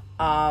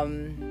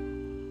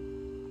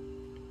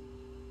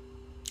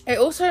 It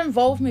also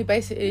involved me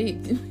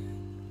basically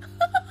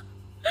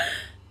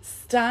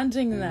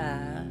standing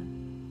there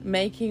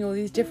making all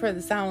these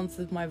different sounds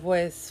with my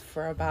voice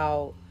for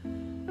about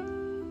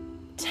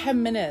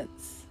 10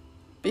 minutes,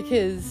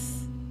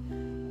 because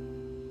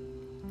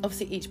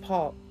obviously each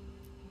part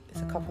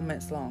is a couple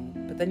minutes long,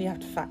 but then you have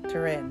to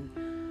factor in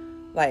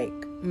like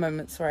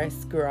moments where I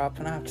screw up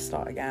and I have to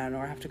start again,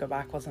 or I have to go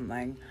back or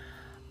something.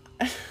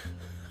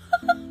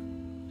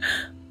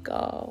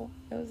 God,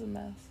 it was a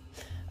mess.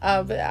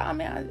 But I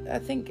mean, I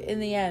think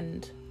in the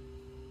end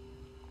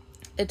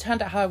it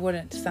turned out how I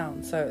wanted it to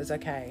sound, so it was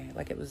okay.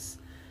 Like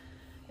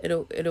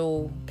it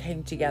all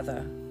came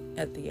together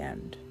at the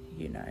end,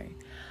 you know.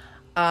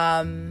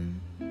 Oh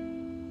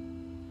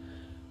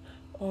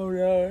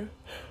no,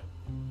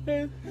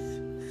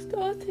 it's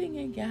starting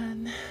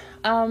again.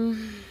 I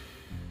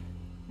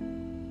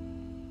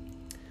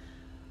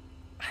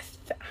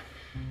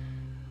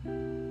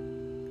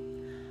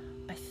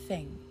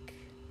think,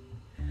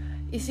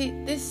 you see,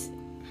 this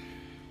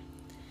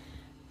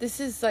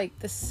is like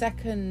the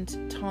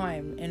second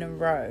time in a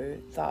row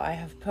that I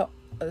have put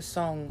a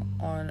song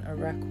on a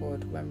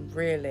record when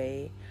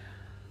really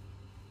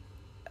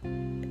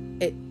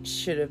it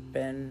should have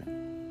been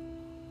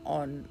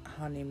on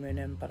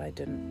Honeymoonin', but I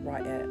didn't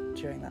write it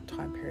during that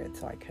time period,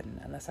 so I couldn't,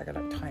 unless I could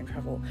like time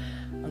travel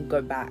and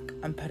go back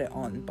and put it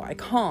on, but I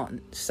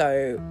can't,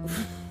 so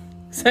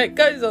so it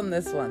goes on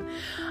this one.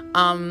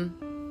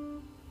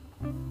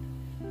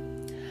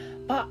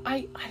 But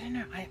I don't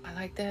know, I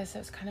like this.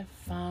 It's kind of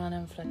fun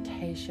and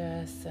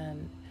flirtatious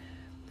and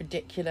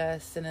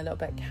ridiculous and a little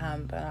bit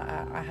camp, and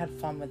I had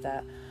fun with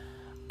that.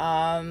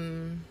 I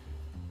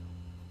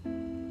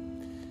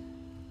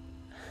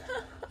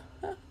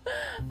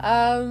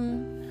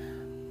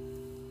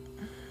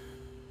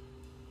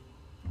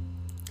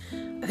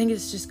think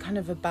it's just kind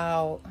of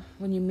about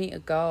when you meet a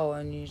girl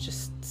and you're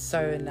just so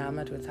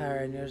enamored with her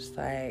and you're just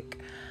like,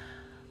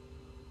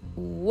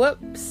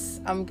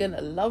 whoops, I'm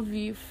gonna love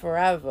you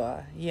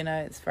forever, you know.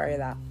 It's very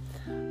that.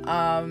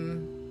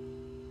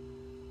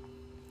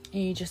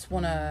 You just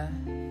want to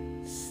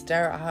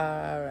stare at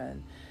her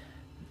and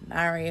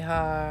marry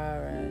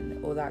her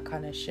and all that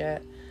kind of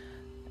shit,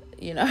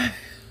 you know.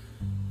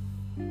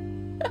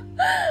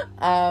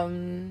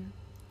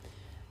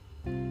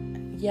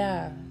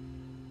 Yeah,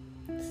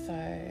 so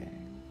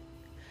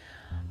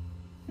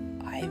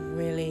I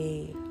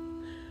really,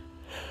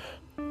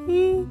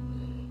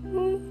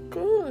 oh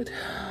god,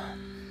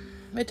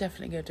 we're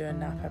definitely gonna do a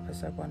nap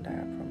episode one day,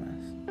 I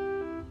promise.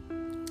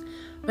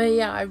 But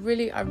yeah, I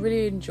really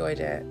enjoyed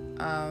it.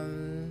 I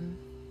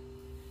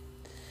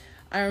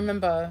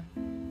remember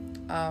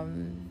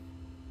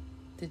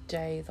the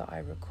day that I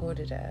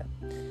recorded it,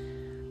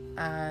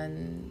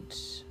 and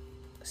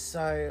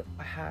so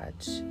I had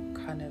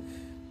kind of,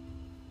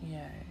 you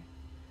know,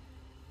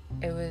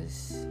 it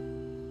was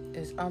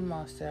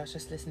unmastered. I was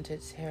just listening to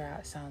it to hear how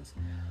it sounds.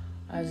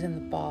 I was in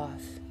the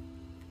bath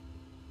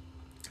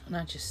and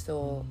I just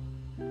thought,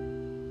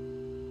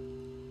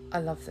 I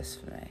love this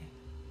for me.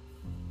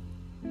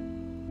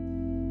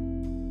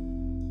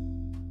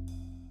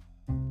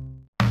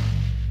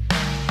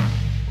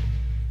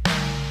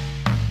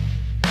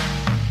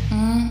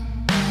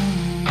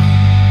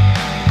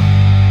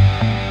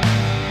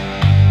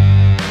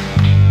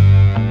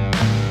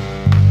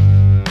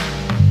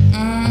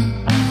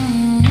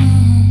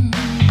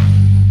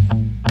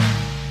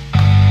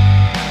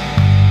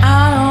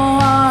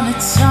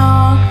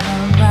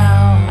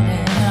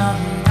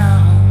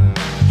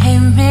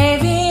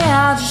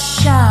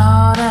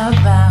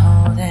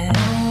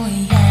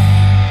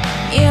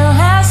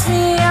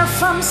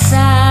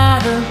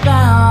 mad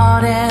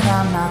about it.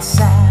 I'm not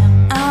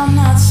sad, I'm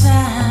not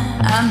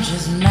sad. I'm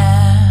just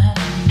mad,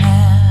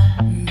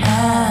 mad,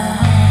 mad.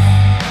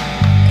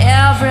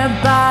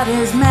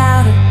 Everybody's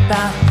mad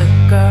about the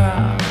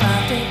girl,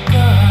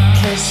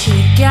 cause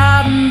she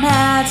got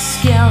mad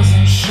skills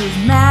and she's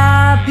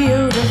mad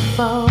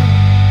beautiful.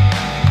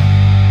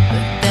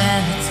 But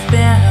then it's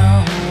been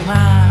a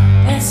while,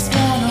 and it's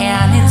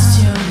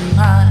too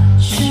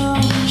much.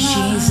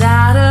 She's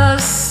out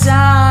of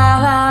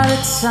style, out of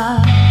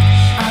touch.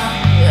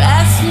 You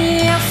ask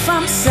me if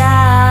I'm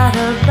sad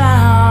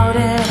about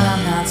it.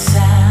 I'm not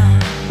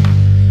sad.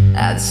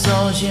 I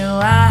told you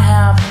I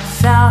haven't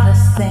felt a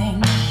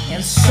thing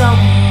in so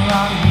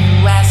long.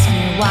 You ask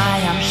me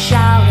why I'm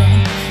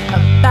shouting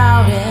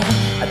about it.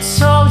 I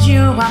told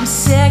you I'm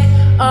sick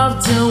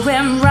of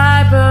doing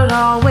right but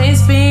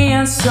always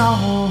being so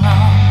wrong.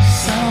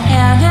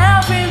 And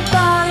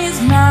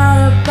everybody's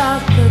mad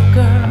about the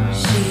girl.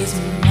 She's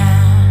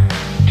mad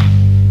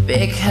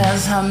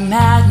because her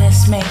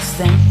madness makes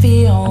them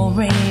feel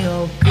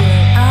real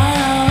good.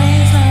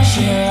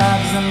 She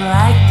loves them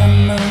like the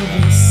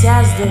movie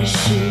says that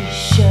she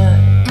should.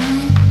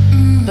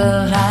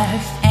 But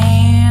life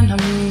ain't a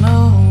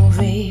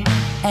movie,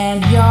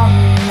 and you're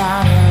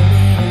not a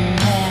leading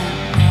man.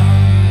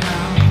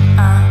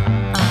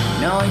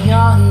 No,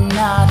 you're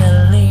not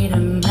a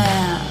leading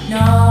man.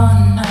 No.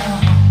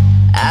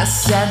 I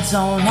said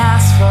don't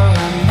ask for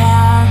a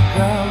mad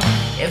girl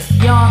if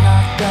you're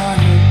not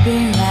gonna be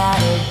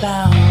mad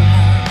about her.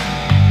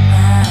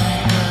 Mad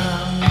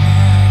girl,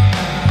 mad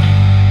girl.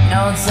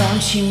 No,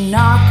 don't you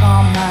knock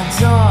on my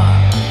door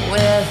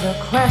with a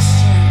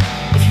question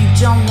if you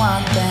don't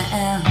want the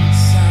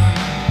answer.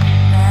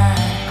 Mad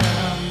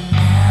girl,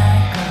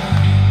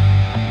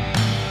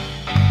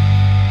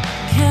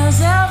 'cause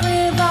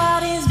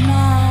everybody's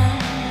mad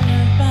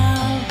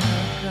about the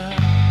girl.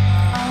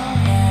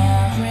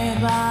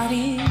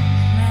 Everybody's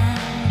mad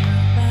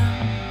about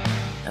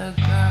the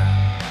girl.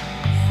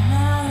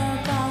 Mad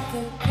about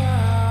the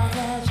girl.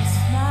 They're just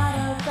mad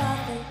about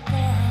the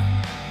girl.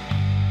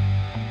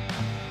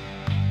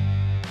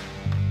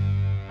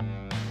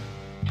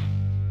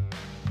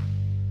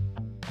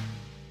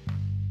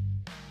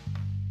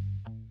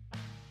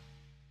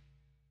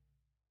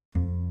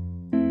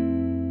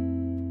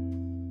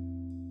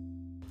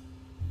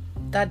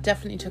 That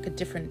definitely took a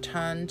different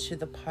turn to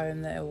the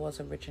poem that it was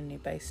originally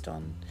based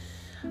on.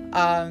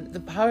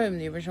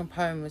 The original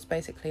poem was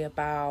basically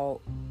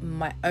about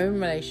my own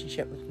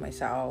relationship with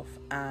myself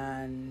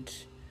and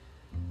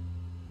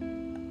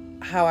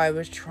how I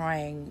was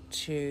trying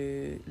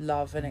to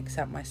love and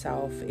accept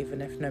myself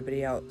even if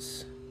nobody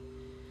else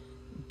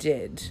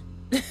did.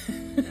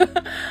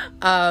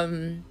 But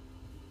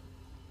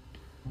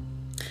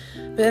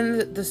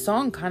then the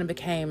song kind of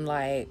became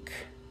like,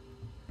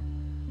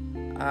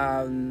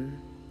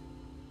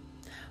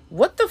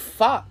 what the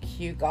fuck,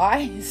 you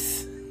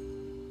guys?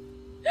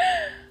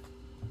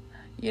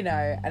 You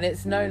know, and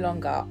it's no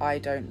longer I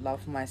don't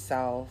love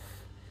myself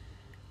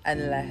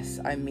unless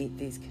I meet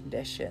these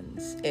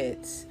conditions.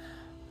 It's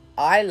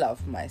I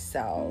love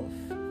myself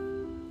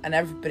and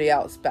everybody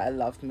else better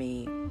love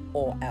me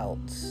or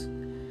else.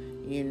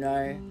 You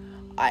know,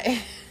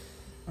 I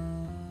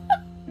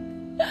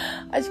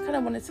just kind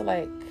of wanted to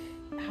like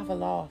have a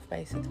laugh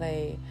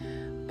basically,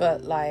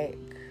 but like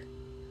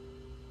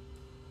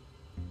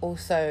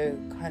also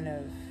kind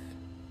of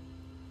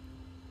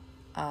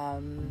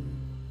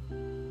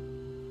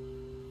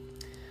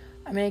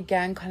I mean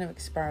again kind of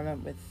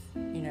experiment with,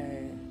 you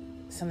know,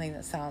 something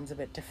that sounds a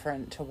bit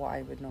different to what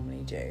I would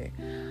normally do.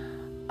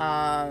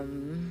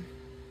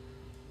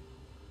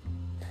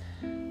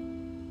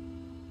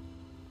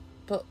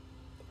 But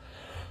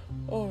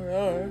oh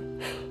no,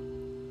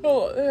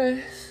 not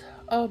this.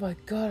 Oh my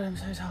god, I'm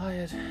so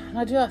tired. And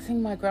I do that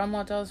thing my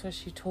grandma does where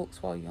she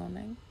talks while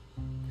yawning.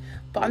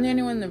 But I'm the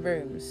only one in the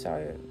room,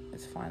 so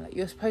it's fine. Like,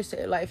 you're supposed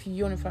to, like, if you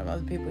yawn in front of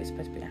other people, you're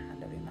supposed to put your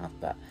hand over your mouth.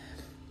 But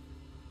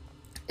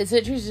it's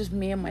literally just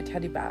me and my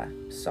teddy bear,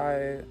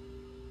 so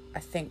I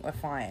think we're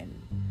fine.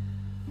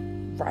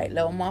 Right,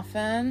 little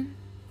muffin?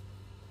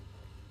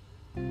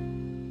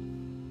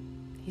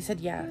 He said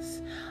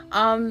yes.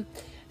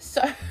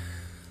 So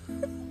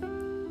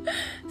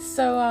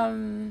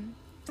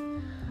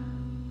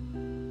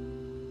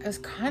it was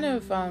kind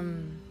of,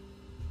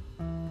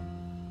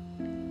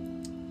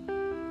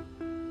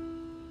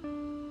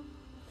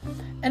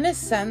 in a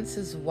sense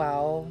as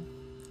well,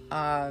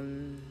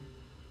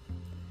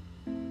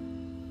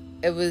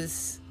 it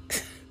was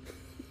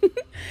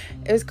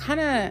it was kind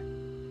of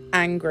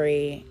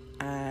angry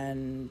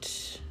and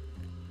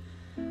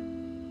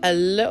a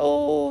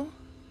little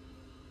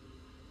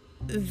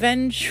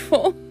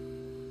vengeful,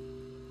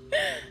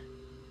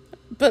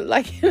 but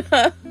like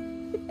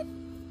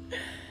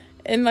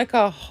in like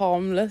a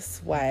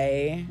harmless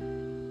way.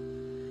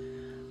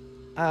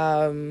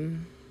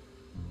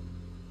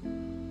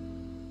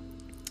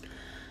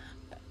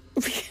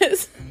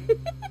 Because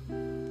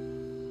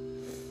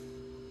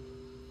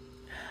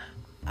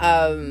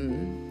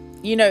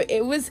you know,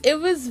 it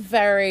was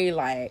very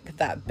like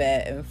that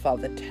bit in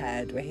Father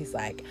Ted where he's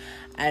like,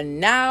 and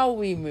now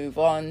we move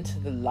on to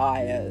the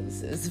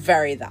liars. It's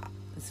very that.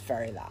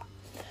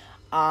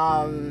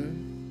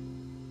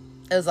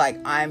 It was like,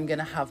 I'm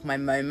gonna have my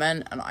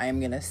moment and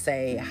I'm gonna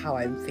say how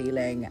I'm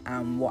feeling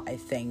and what I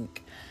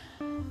think,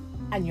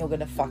 and you're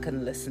gonna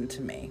fucking listen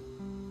to me,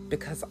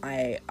 because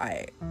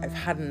I've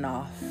had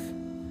enough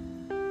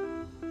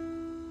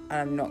and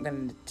I'm not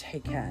gonna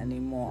take it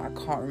anymore. I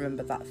can't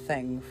remember that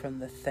thing from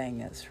The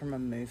Thing. It's from a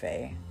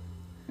movie.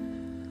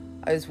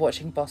 I was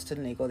watching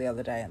Boston Legal the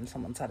other day and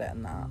someone said it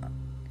in that.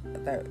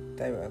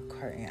 They were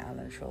quoting it,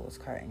 Alan Shaw was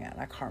quoting it,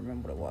 and I can't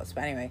remember what it was.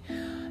 But anyway,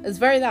 it's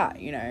very that,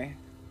 you know.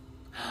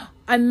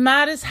 I'm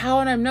mad as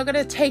hell and I'm not going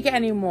to take it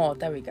anymore.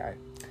 There we go.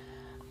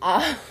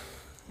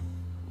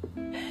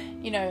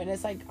 You know, and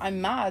it's like, I'm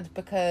mad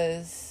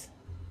because,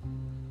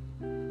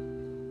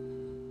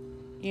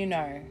 you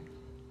know,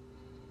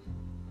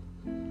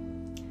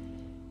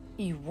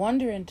 you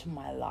wander into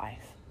my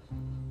life.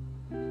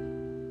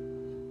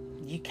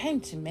 You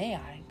came to me,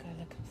 I didn't go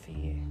looking for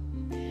you.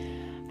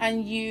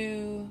 And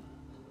you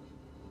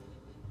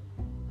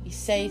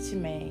say to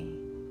me,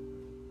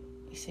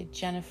 you say,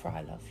 Jennifer,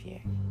 I love you.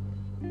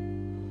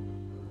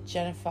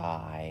 Jennifer,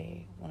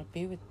 I want to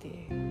be with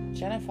you.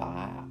 Jennifer,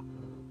 I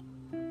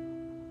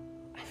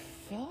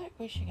feel like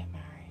we should get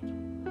married.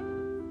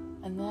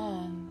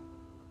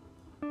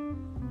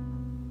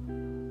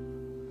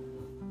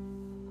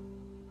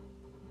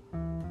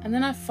 And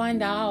then I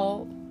find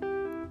out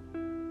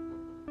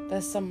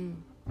there's some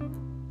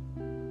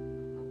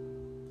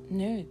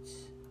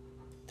nudes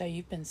that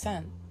you've been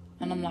sent.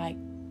 And I'm like,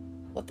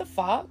 what the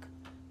fuck?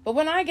 But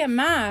when I get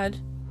mad,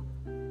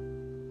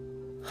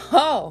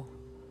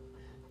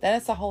 then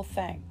it's a whole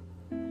thing.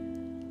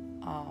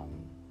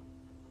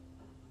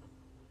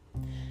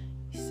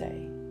 You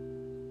say,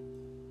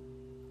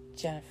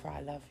 Jennifer,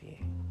 I love you.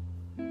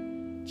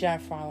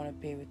 Jennifer, I want to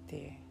be with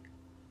you.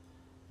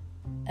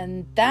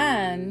 And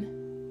then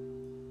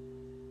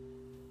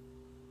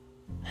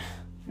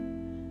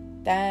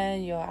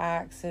you're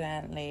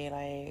accidentally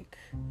like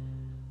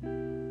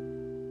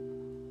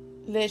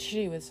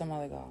literally with some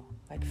other girl,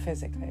 like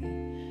physically.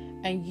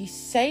 And you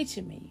say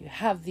to me, you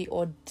have the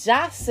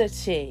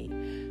audacity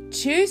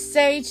to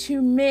say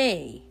to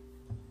me,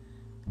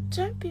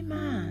 don't be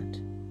mad.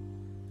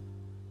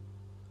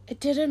 It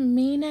didn't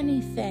mean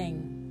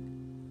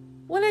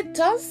anything. Well, it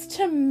does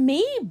to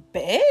me,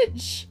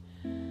 bitch.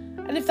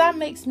 And if that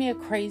makes me a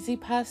crazy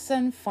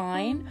person,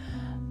 fine.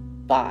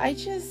 But I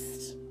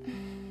just...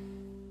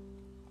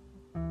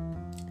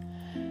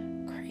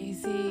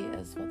 Crazy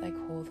is what they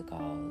call the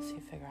girls who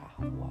figure out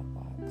how the world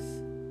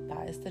works.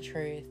 That is the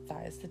truth.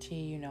 That is the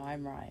tea. You know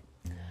I'm right.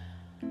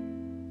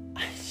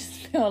 I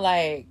just feel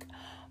like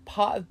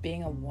part of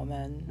being a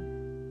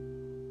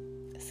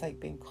woman, it's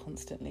like being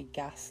constantly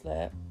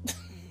gaslit.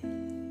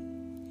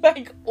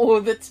 Like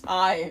all the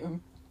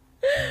time.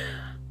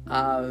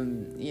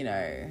 You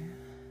know,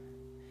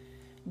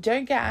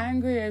 don't get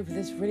angry over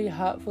this really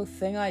hurtful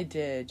thing I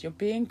did. You're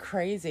being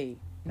crazy.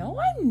 No,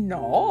 I'm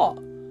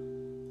not.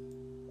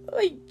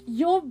 Like,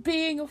 you're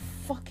being a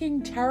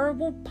fucking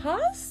terrible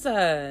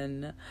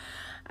person.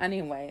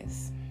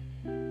 Anyways.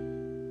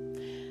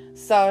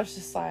 So I was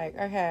just like,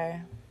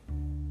 okay.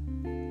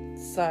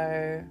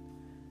 So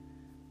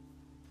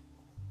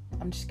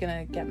I'm just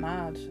gonna get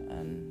mad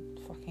and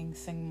fucking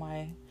sing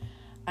my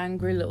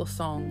angry little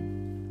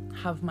song.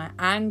 Have my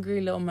angry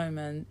little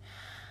moment.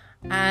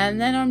 And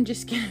then I'm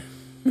just gonna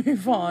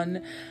move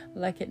on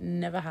like it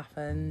never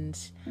happened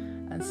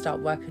and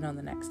start working on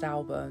the next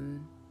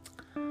album.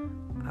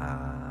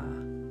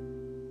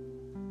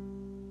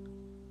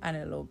 And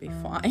it'll all be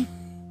fine.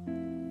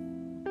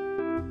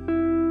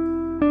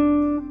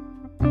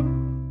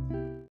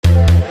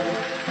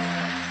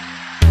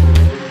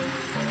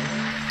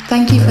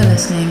 Thank you for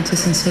listening to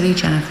Sincerely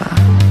Jennifer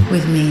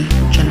with me,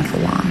 Jennifer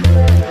Wan.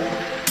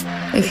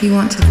 If you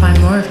want to find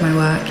more of my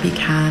work, you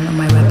can on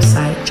my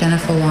website,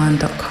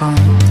 jenniferwan.com,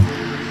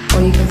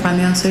 or you can find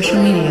me on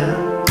social media,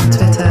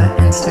 Twitter,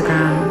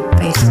 Instagram,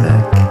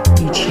 Facebook,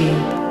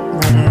 YouTube,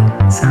 Reddit,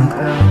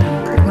 SoundCloud,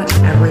 and pretty much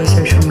every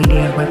social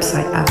media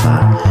website ever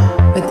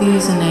with the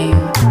username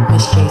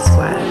Miss J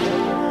Squared.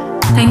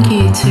 Thank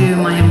you to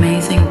my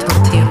amazing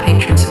top tier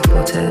Patreon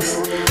supporters,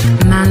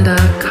 Amanda,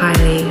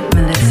 Kylie,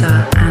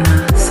 Melissa,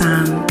 Anna,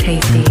 Sam,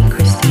 Katie,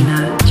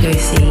 Christina,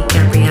 Josie,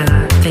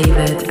 Gabriella,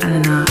 David,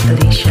 Eleanor,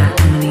 Alicia,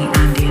 Emily,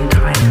 Andy, and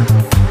Tyler.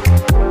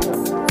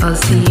 I'll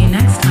see you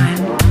next time.